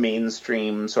the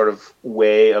mainstream sort of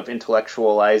way of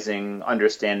intellectualizing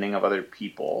understanding of other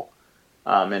people,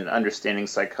 and understanding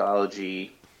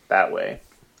psychology that way.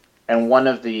 And one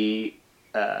of the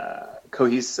one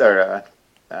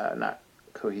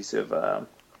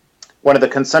of the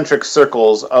concentric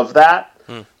circles of that,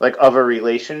 like of a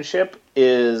relationship,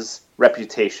 is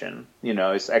reputation. You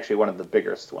know, it's actually one of the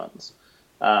biggest ones.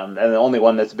 And the only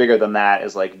one that's bigger than that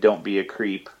is like, don't be a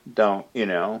creep. Don't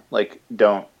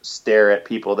stare at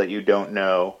people that you don't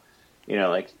know. You know,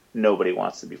 like nobody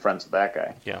wants to be friends with that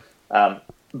guy. Yeah.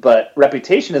 But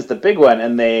reputation is the big one,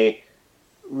 and they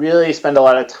really spend a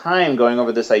lot of time going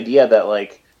over this idea that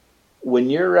like when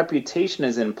your reputation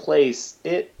is in place,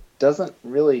 it doesn't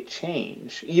really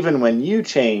change. Even when you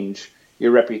change,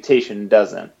 your reputation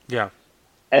doesn't. Yeah.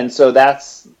 And so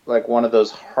that's like one of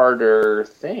those harder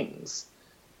things.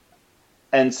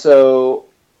 And so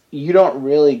you don't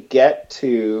really get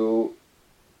to,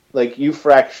 like, you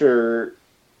fracture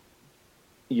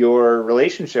your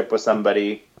relationship with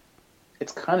somebody,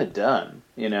 it's kind of done,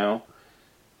 you know?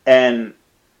 And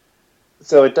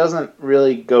so it doesn't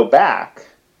really go back.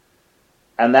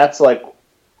 And that's like,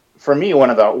 for me,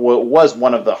 what was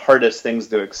one of the hardest things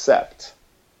to accept,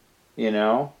 you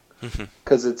know?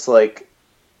 Because it's like,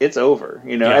 it's over,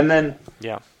 you know? Yeah. And then,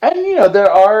 yeah. And, you know,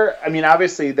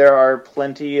 obviously there are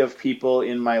plenty of people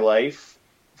in my life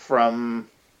from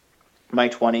my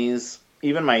 20s,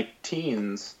 even my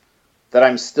teens, that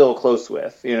I'm still close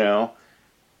with, you know?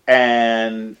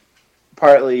 And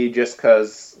partly just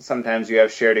because sometimes you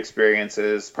have shared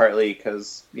experiences, partly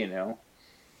because, you know,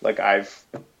 like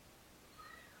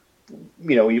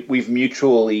we've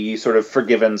mutually sort of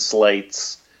forgiven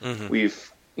slights.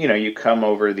 We've, you know, you come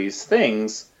over these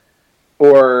things.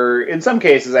 Or in some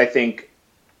cases, I think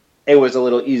it was a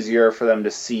little easier for them to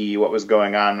see what was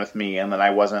going on with me, and that I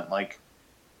wasn't like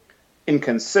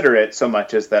inconsiderate so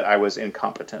much as that I was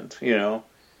incompetent, you know?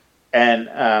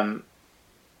 And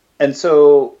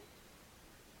so,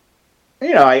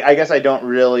 you know, I guess I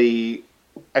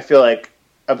feel like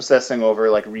obsessing over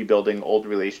like rebuilding old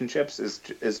relationships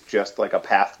is just like a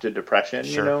path to depression,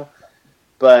 Sure. You know?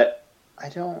 But I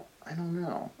don't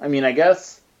know. I mean, I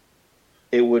guess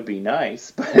it would be nice,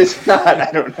 but it's not.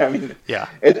 I don't know. I mean, yeah.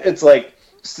 It's like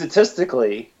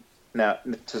statistically, now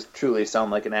to truly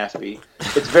sound like an Aspie,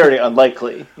 it's very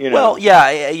unlikely. You know. Well, yeah,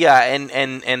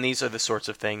 and these are the sorts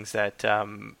of things that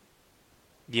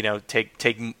you know take.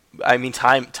 I mean,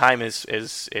 time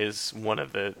is one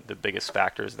of the biggest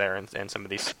factors there, and some of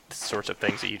these sorts of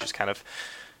things that you just kind of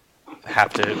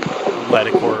have to let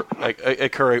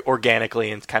occur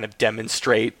organically and kind of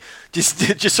demonstrate,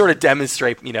 just sort of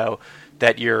demonstrate, you know,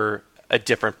 that you're a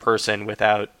different person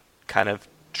without kind of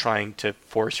trying to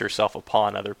force yourself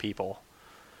upon other people.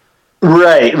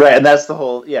 Right, and that's the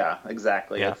whole, yeah,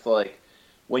 exactly. Yeah. It's like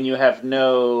when you have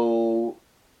no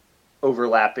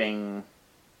overlapping,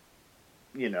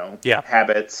 you know,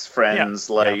 habits, friends,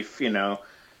 life, you know,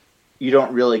 you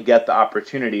don't really get the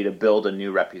opportunity to build a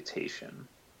new reputation.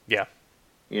 Yeah.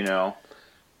 You know,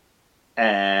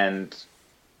 and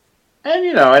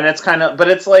you know, and it's kind of, but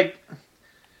it's like,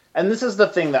 and this is the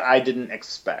thing that I didn't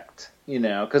expect, you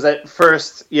know, because at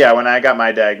first, when I got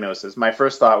my diagnosis, my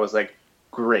first thought was like,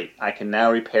 great, I can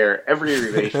now repair every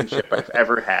relationship I've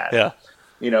ever had. Yeah.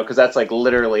 You know, because that's like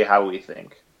literally how we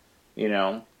think, you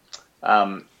know.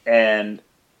 And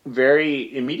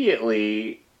very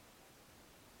immediately,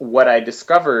 what I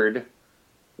discovered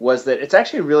was that it's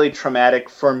actually really traumatic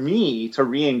for me to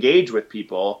re-engage with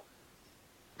people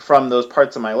from those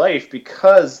parts of my life,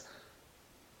 because,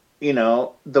 you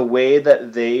know, the way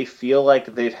that they feel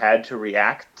like they've had to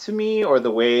react to me, or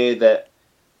the way that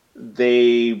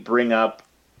they bring up,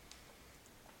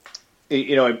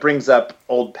 you know, it brings up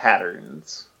old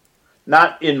patterns.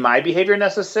 Not in my behavior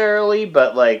necessarily,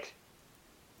 but like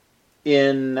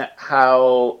in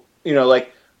how, you know,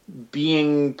 like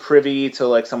being privy to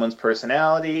like someone's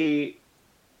personality,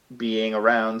 being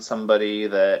around somebody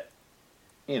that,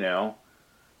 you know,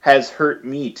 has hurt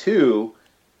me too,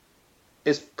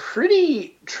 is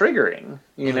pretty triggering,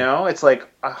 you know? It's like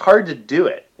hard to do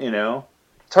it, you know?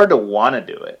 It's hard to want to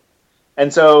do it.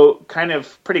 And so kind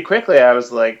of pretty quickly I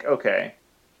was like, okay,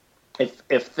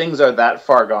 if things are that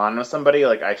far gone with somebody,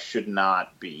 like I should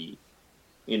not be,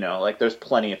 you know, like there's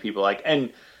plenty of people like,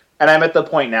 and I'm at the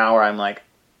point now where I'm like,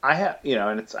 I have, you know,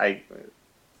 and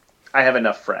I have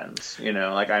enough friends, you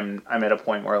know, like I'm at a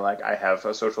point where like I have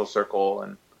a social circle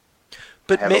and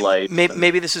but I have a life.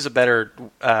 Maybe this is a better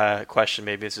question.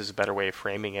 Maybe this is a better way of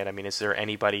framing it. I mean, is there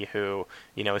anybody who,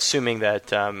 you know, assuming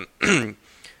that,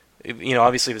 you know,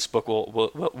 obviously this book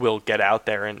will get out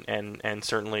there, and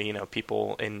certainly, you know,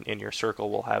 people in your circle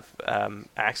will have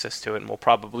access to it and will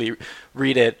probably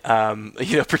read it.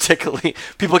 You know, particularly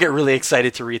people get really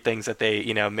excited to read things that they,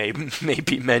 you know, may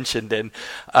be mentioned in.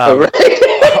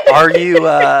 Are you?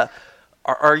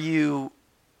 Are you?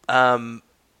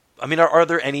 I mean, are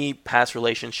there any past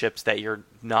relationships that you're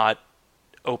not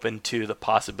open to the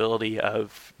possibility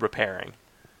of repairing?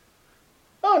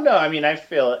 Oh, no, I mean, I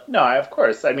feel it. No, of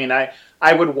course. I mean, I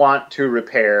would want to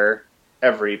repair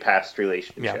every past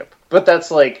relationship. Yeah. But that's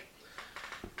like,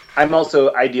 I'm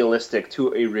also idealistic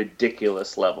to a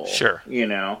ridiculous level. Sure. You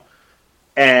know?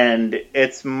 And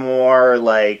it's more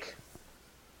like,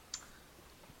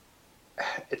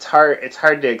 it's hard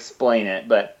to explain it,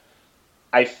 but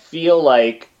I feel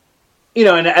like, you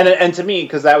know, and to me,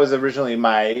 because that was originally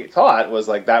my thought, was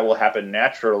like, that will happen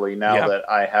naturally now that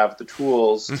I have the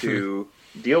tools to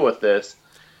deal with this.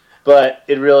 But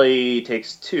it really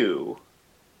takes two,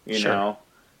 you know?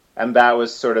 And that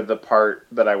was sort of the part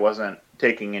that I wasn't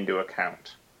taking into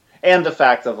account. And the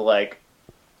fact of, like,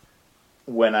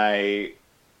 when I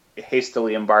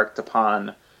hastily embarked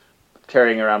upon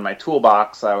carrying around my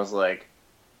toolbox, I was like,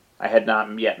 I had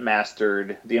not yet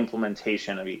mastered the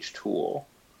implementation of each tool.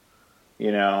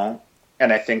 You know,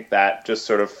 and I think that just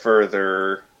sort of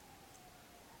further,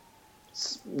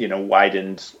 you know,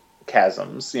 widened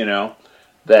chasms, you know,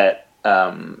 that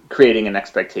creating an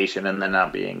expectation and then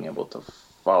not being able to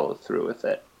follow through with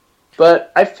it.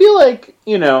 But I feel like,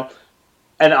 you know,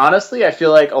 and honestly, I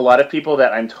feel like a lot of people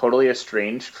that I'm totally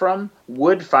estranged from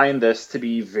would find this to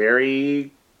be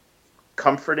very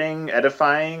comforting,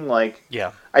 edifying. Like,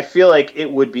 yeah, I feel like it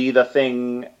would be the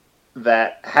thing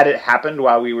that had it happened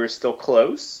while we were still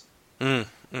close,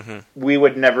 we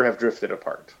would never have drifted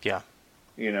apart. Yeah.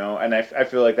 You know, and I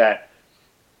feel like that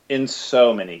in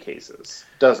so many cases.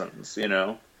 Dozens, you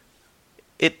know.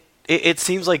 It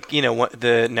seems like, you know,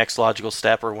 the next logical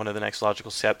step, or one of the next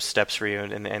logical steps for you,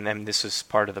 and then this is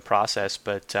part of the process,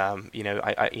 but, you know,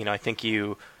 I think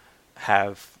you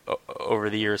have, over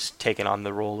the years, taken on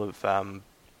the role of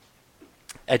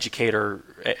educator,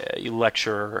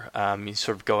 lecturer,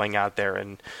 sort of going out there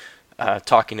and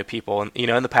talking to people, and, you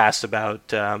know, in the past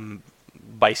about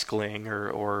bicycling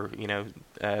or you know,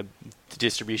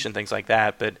 distribution, things like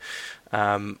that. But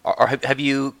have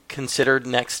you considered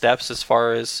next steps as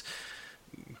far as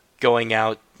going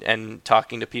out and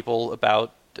talking to people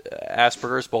about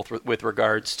Asperger's, both with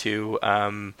regards to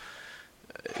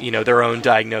you know, their own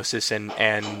diagnosis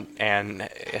and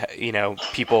you know,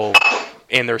 people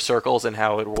in their circles and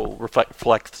how it will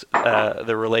reflect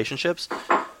their relationships?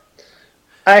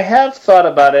 I have thought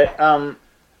about it.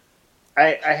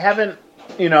 I haven't,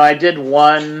 you know, I did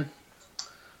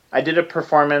a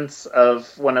performance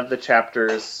of one of the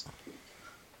chapters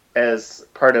as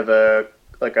part of a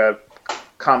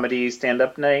comedy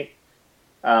stand-up night,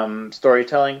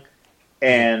 storytelling,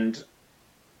 and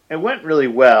it went really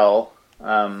well.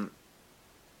 But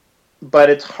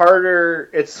it's harder.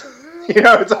 It's, you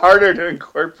know, it's harder to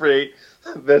incorporate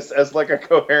this as like a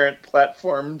coherent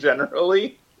platform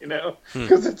generally, you know,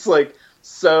 because it's like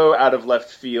so out of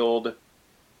left field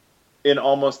in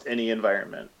almost any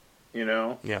environment, you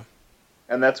know? Yeah.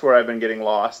 And that's where I've been getting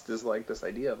lost, is like this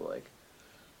idea of like,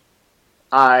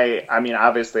 I mean,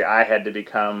 obviously I had to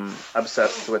become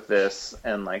obsessed with this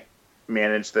and like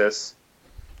manage this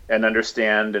and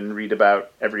understand and read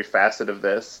about every facet of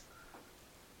this.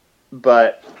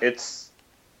 But it's,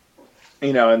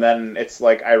 you know, and then it's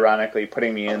like ironically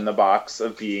putting me in the box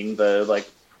of being the like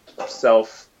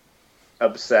self-obsessed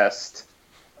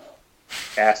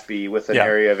Aspie with an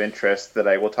area of interest that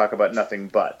I will talk about nothing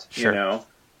but, you know?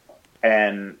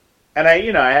 And I,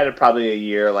 you know, I had probably a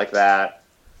year like that.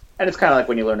 And it's kind of like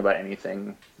when you learn about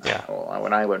anything. Yeah. Well,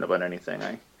 when I learned about anything,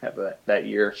 I have that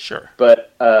year. Sure.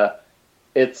 But I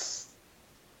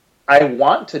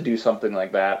want to do something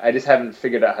like that. I just haven't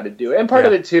figured out how to do it. And part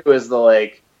of it, too, is the,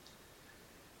 like,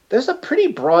 there's a pretty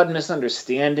broad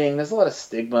misunderstanding. There's a lot of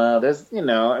stigma. There's, you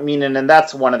know, I mean, and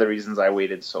that's one of the reasons I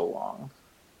waited so long.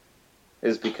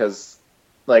 Is because,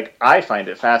 like, I find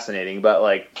it fascinating, but,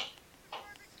 like,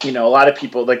 you know, a lot of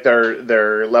people, like,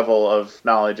 their level of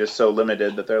knowledge is so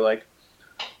limited that they're like,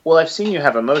 well, I've seen you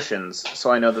have emotions,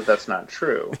 so I know that that's not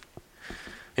true.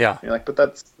 Yeah. You're like, but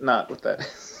that's not what that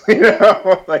is. You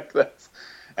know, like that's,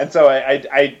 and so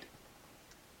I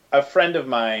a friend of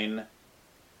mine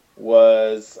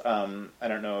was, I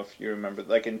don't know if you remember,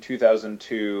 like in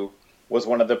 2002, was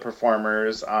one of the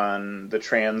performers on the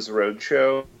Trans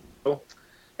Roadshow,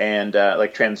 and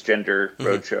like Transgender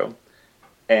Roadshow,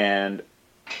 and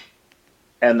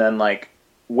then like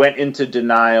went into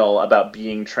denial about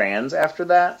being trans after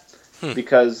that,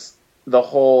 because the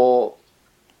whole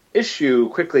issue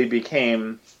quickly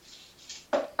became,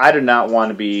 I do not want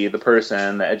to be the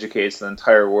person that educates the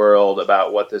entire world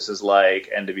about what this is like,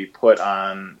 and to be put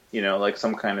on, like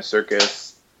some kind of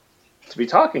circus to be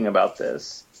talking about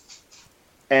this.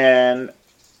 And,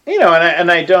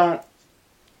 I don't,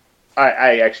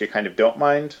 I actually kind of don't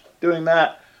mind doing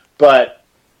that, but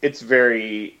it's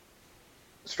very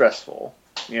stressful,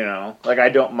 like I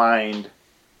don't mind,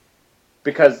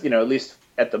 because, at least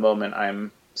at the moment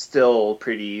I'm still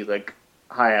pretty like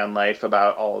high on life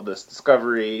about all of this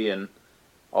discovery and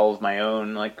all of my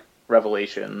own like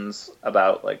revelations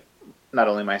about like not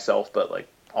only myself but like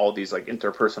all of these like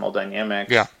interpersonal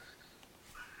dynamics. Yeah.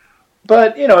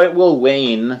 But it will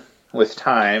wane with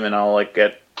time, and I'll like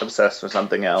get obsessed with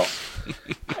something else.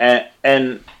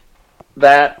 and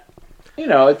that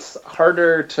it's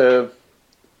harder to,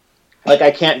 like,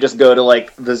 I can't just go to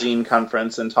like the zine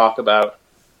conference and talk about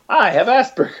I have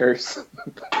Asperger's.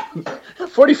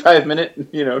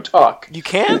 45-minute, talk. You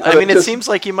can? I mean, it seems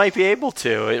like you might be able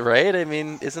to, right? I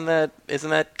mean, isn't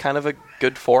that kind of a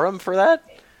good forum for that?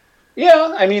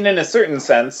 Yeah, I mean, in a certain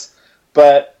sense,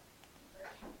 but,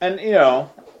 and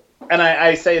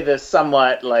I say this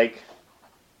somewhat like,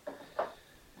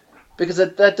 because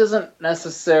that doesn't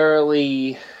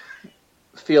necessarily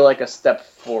feel like a step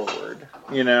forward,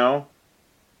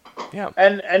 Yeah.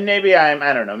 And maybe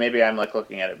I don't know, maybe I'm like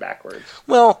looking at it backwards.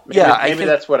 Well, maybe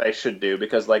that's what I should do,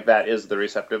 because like that is the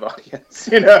receptive audience,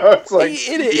 It's like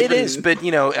it is, but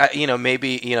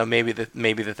maybe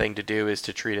the thing to do is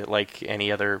to treat it like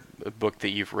any other book that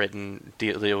you've written,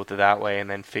 deal with it that way, and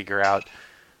then figure out,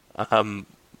 and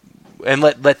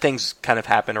let things kind of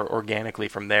happen organically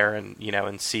from there, and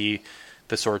and see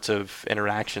the sorts of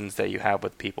interactions that you have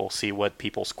with people, see what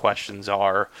people's questions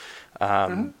are.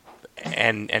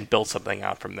 And build something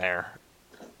out from there.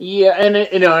 Yeah, and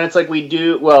and it's like we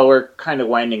do. Well, we're kind of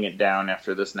winding it down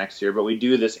after this next year, but we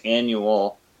do this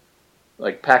annual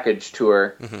like package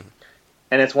tour,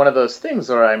 and it's one of those things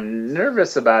where I'm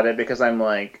nervous about it, because I'm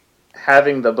like,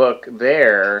 having the book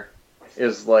there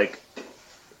is like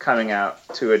coming out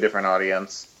to a different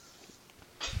audience.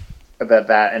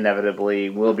 That inevitably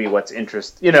will be what's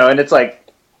interesting, and it's like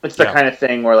it's the kind of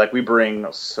thing where like we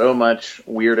bring so much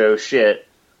weirdo shit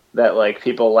that like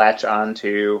people latch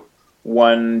onto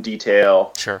one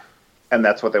detail, sure, and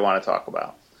that's what they want to talk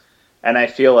about. And I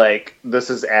feel like this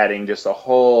is adding just a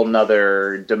whole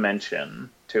nother dimension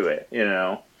to it,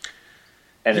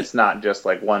 And it's not just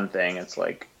like one thing. It's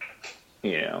like,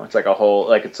 it's like a whole,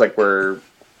 like it's like we're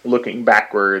looking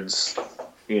backwards.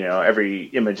 Every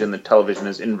image in the television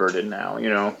is inverted now.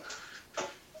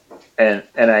 And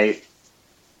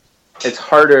it's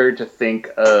harder to think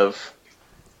of.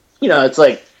 It's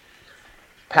like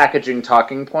packaging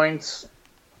talking points.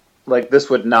 Like, this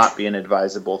would not be an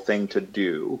advisable thing to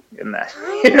do in that,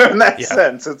 in that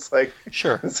sense. It's like,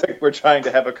 sure. It's like we're trying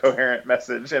to have a coherent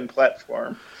message and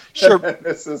platform. Sure.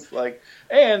 This is like,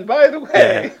 and by the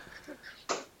way.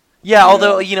 Yeah,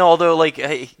 although like,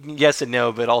 yes and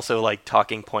no, but also like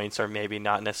talking points are maybe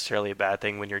not necessarily a bad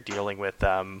thing when you're dealing with,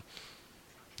 a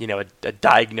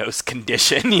diagnosed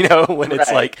condition, when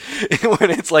it's like, when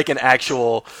it's like an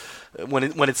actual, when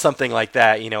it's something like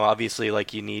that, obviously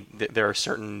like there are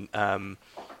certain,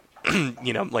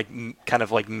 like kind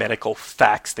of like medical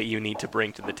facts that you need to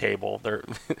bring to the table. There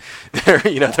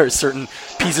are certain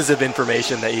pieces of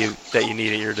information that you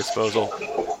need at your disposal.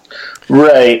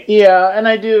 Right. Yeah, and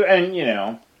I do,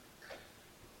 and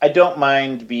I don't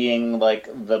mind being like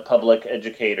the public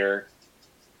educator,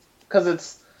 because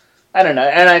it's, I don't know,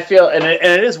 and I feel, and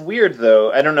it is weird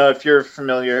though. I don't know if you're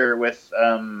familiar with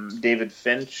David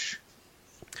Finch.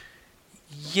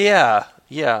 Yeah,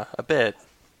 a bit.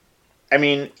 I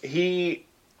mean,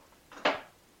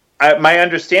 my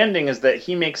understanding is that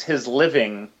he makes his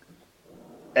living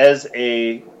as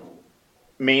a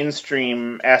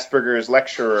mainstream Asperger's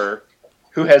lecturer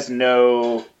who has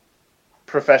no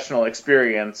professional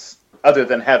experience other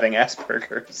than having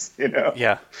Asperger's,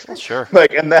 Yeah, sure.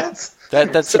 Like, and that's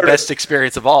the best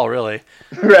experience of all, really.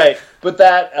 Right. But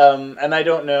that, and I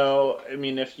don't know, I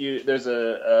mean, there's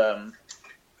the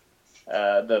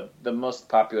most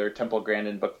popular Temple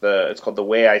Grandin book, it's called The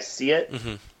Way I See It,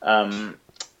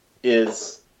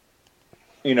 is,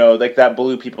 like that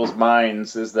blew people's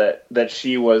minds, is that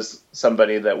she was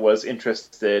somebody that was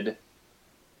interested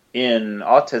in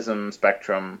autism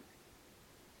spectrum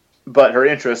but her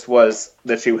interest was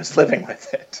that she was living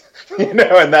with it,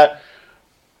 and that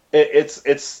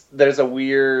it's there's a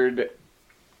weird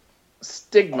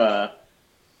stigma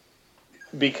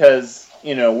because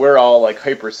we're all like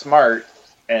hyper smart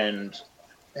and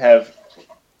have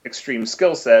extreme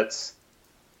skill sets,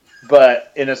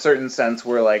 but in a certain sense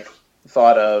we're like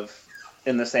thought of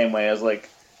in the same way as like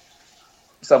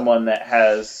someone that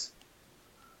has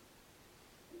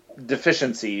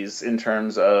deficiencies in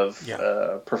terms of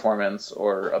performance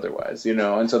or otherwise,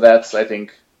 and so that's, I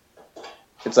think,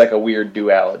 it's like a weird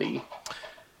duality,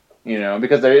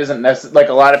 because there isn't like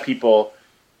a lot of people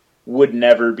would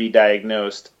never be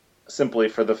diagnosed simply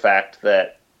for the fact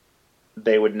that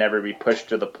they would never be pushed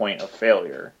to the point of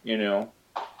failure,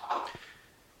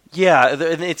 Yeah,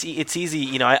 and it's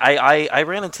easy. I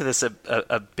ran into this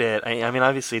a bit. I mean,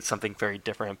 obviously it's something very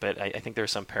different, but I think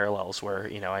there's some parallels where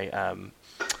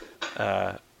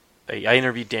I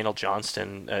interviewed Daniel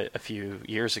Johnston a few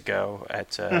years ago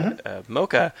at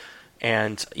MoCA,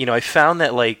 and I found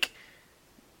that like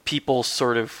people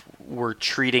sort of were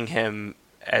treating him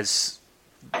as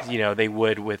they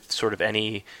would with sort of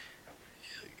any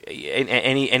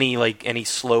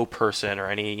slow person or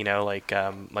any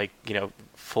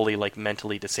fully like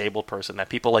mentally disabled person, that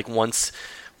people like once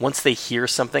they hear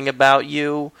something about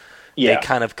you, they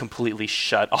kind of completely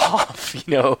shut off,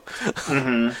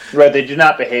 Mm-hmm. Right, they do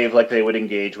not behave like they would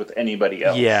engage with anybody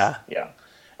else. Yeah.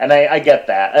 And I get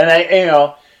that,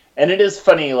 and and it is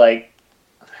funny, like,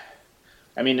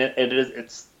 I mean,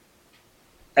 it's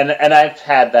and I've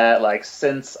had that like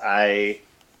since I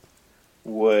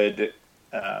would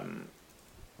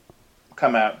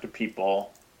come out to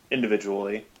people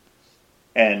individually,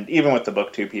 and even with the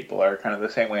book too, people are kind of the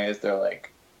same way, as they're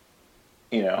like,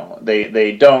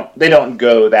 they don't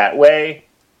go that way.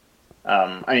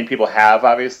 I mean, people have,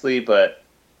 obviously, but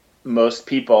most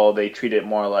people, they treat it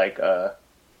more like I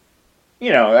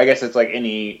guess it's like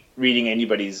reading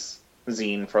anybody's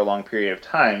zine for a long period of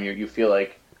time. You feel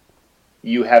like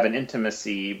you have an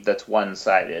intimacy that's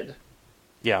one-sided.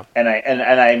 Yeah. And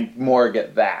I more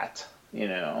get that,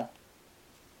 the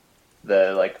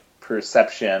like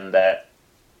perception that,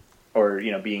 or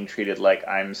being treated like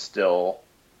I'm still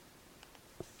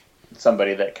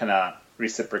somebody that cannot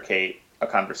reciprocate a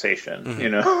conversation,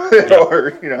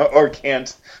 Mm-hmm. or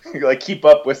can't like keep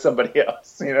up with somebody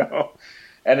else,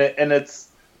 and it's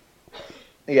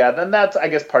then that's, I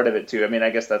guess, part of it too. I mean,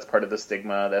 I guess that's part of the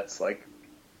stigma. That's like,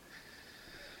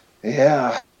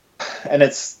 and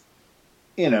it's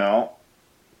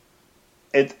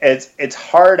it's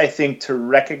hard, I think, to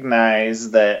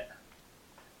recognize that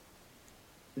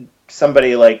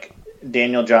somebody like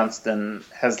Daniel Johnston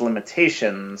has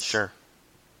limitations. Sure.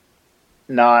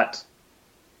 Not,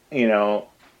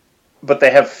 but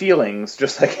they have feelings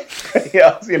just like anybody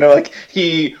else. Like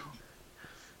he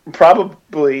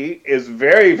probably is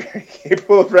very, very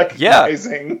capable of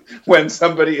recognizing when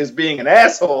somebody is being an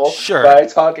asshole by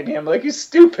talking to him like he's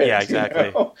stupid. Yeah,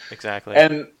 exactly. Exactly.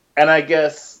 And I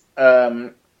guess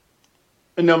no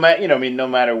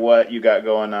matter what you got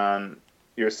going on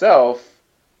yourself,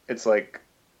 it's like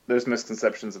there's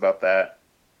misconceptions about that,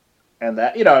 and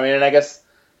that and I guess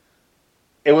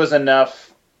it was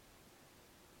enough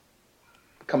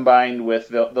combined with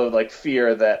the like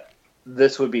fear that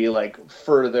this would be like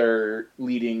further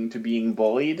leading to being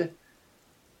bullied,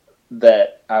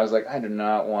 that I was like, I do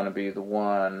not want to be the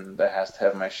one that has to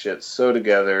have my shit so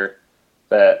together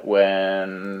that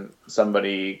when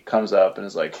somebody comes up and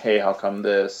is like, hey, how come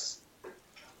this,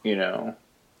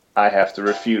 I have to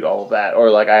refute all of that,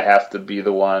 or like I have to be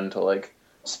the one to like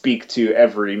speak to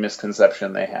every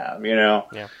misconception they have,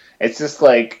 Yeah. It's just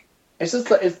like it's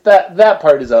that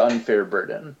part is an unfair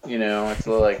burden, It's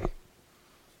like,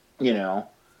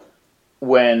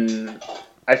 when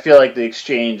I feel like the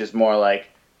exchange is more like,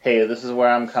 hey, this is where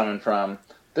I'm coming from.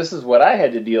 This is what I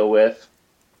had to deal with.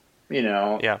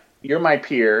 Yeah. You're my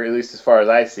peer, at least as far as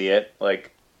I see it.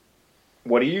 Like,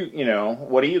 what are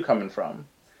you coming from?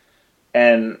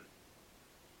 And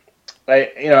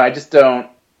I just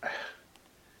don't.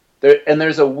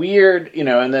 There's a weird,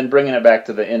 and then bringing it back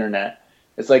to the internet,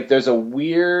 it's like there's a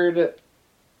weird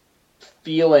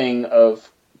feeling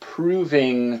of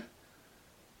proving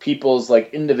people's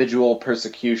like individual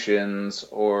persecutions,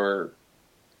 or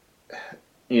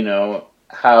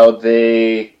how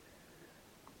there's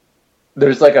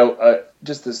like a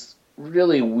just this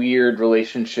really weird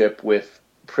relationship with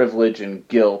privilege and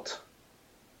guilt,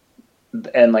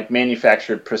 and like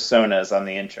manufactured personas on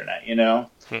the internet,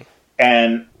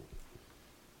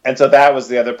 and so that was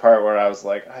the other part where I was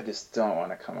like, I just don't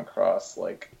want to come across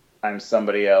like I'm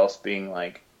somebody else being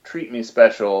like, treat me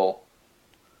special.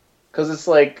 Because it's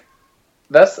like,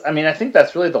 I mean, I think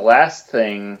that's really the last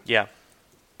thing. Yeah.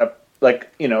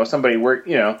 Like, you know, somebody worked,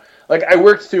 you know, like I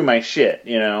worked through my shit,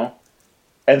 you know?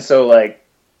 And so, like,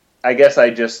 I guess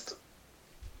I just,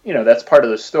 you know, that's part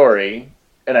of the story.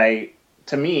 And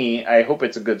to me, I hope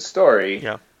it's a good story.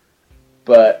 Yeah.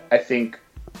 But I think,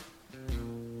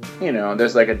 you know,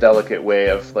 there's like a delicate way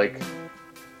of like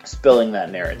spilling that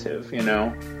narrative, you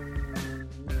know?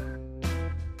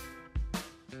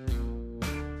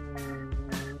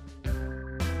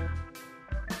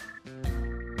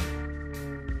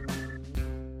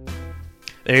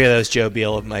 There you go. That was Joe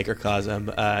Beal of Microcosm.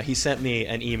 He sent me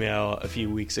an email a few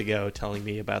weeks ago telling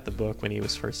me about the book when he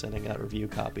was first sending out review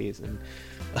copies, and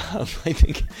I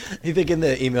think in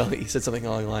the email he said something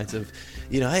along the lines of,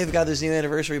 you know, hey, I've got this new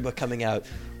anniversary book coming out.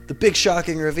 The big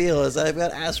shocking reveal is I've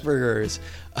got Asperger's.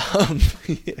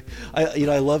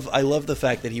 I love the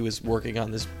fact that he was working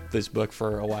on this book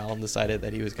for a while and decided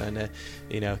that he was going to,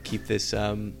 you know, keep this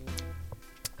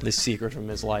this secret from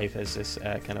his life as this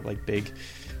kind of like big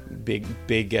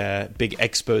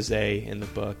expose in the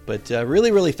book, but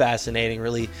really fascinating,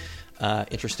 really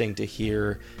interesting to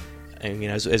hear. And you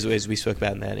know, as we spoke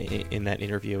about in that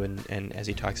interview, and as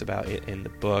he talks about it in the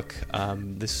book,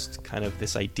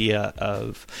 this idea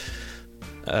of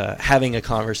having a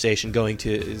conversation, going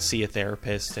to see a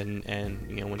therapist, and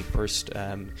you know, when he first,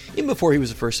 even before he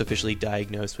was first officially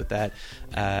diagnosed with that,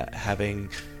 having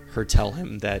her tell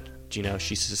him that, you know,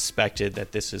 she suspected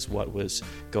that this is what was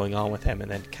going on with him, and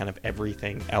then kind of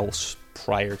everything else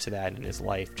prior to that in his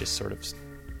life just sort of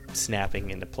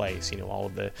snapping into place. You know, all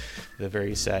of the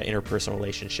various interpersonal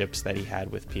relationships that he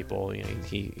had with people. You know,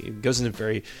 he goes into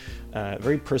very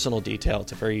personal detail.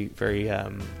 It's a very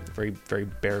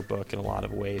bare book in a lot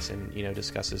of ways, and you know,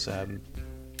 discusses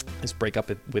his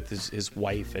breakup with his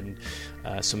wife, and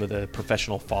some of the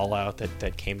professional fallout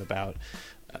that came about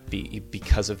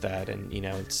because of that. And you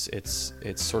know, it's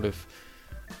sort of,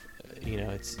 you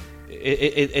know,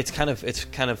 it's kind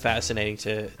of fascinating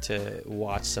to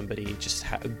watch somebody just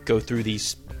go through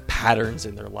these patterns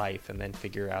in their life and then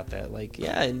figure out that, like,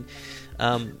 yeah, and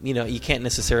you know, you can't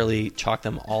necessarily chalk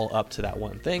them all up to that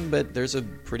one thing, but there's a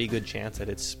pretty good chance that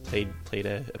it's played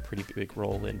a pretty big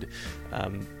role in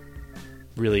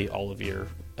really all of your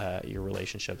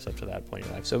relationships up to that point in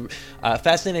your life. So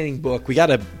fascinating book. We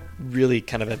got a really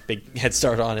kind of a big head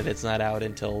start on it. It's not out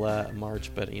until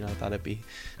March, but you know, I thought it'd be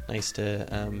nice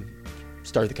to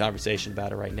start the conversation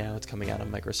about it right now. It's coming out on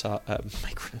Microcosm,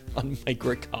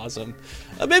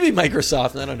 maybe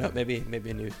Microsoft. I don't know. Maybe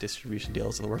a new distribution deal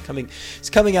is in the works.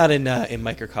 It's coming out in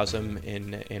Microcosm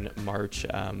in March,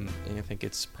 and I think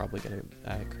it's probably going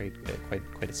to create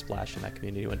quite a splash in that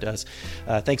community when it does.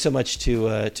 Thanks so much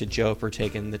to Joe for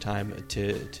taking the time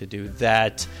to do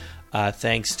that.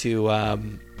 Thanks to.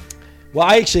 Well,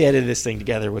 I actually edited this thing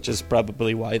together, which is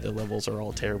probably why the levels are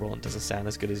all terrible and doesn't sound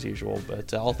as good as usual.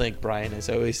 But I'll thank Brian, as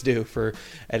I always do, for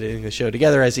editing the show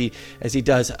together as he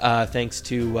does. Thanks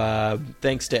to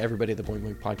everybody at the Boing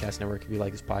Boing Podcast Network. If you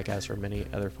like this podcast or many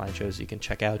other fine shows, you can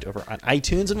check out over on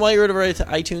iTunes. And while you're over to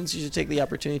iTunes, you should take the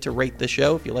opportunity to rate the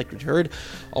show if you liked what you heard.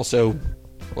 Also,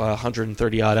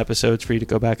 130 odd episodes for you to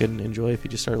go back and enjoy if you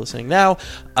just started listening now.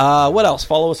 What else?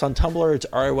 Follow us on Tumblr. It's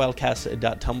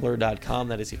riylcast.tumblr.com.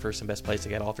 That is the first and best place to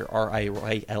get all of your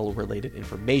RIYL related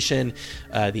information.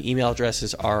 The email address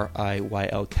is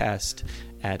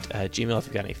riylcast@gmail. If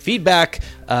you've got any feedback,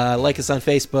 like us on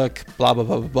Facebook, blah blah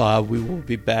blah blah blah. We will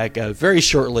be back very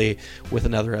shortly with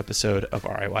another episode of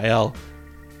RIYL.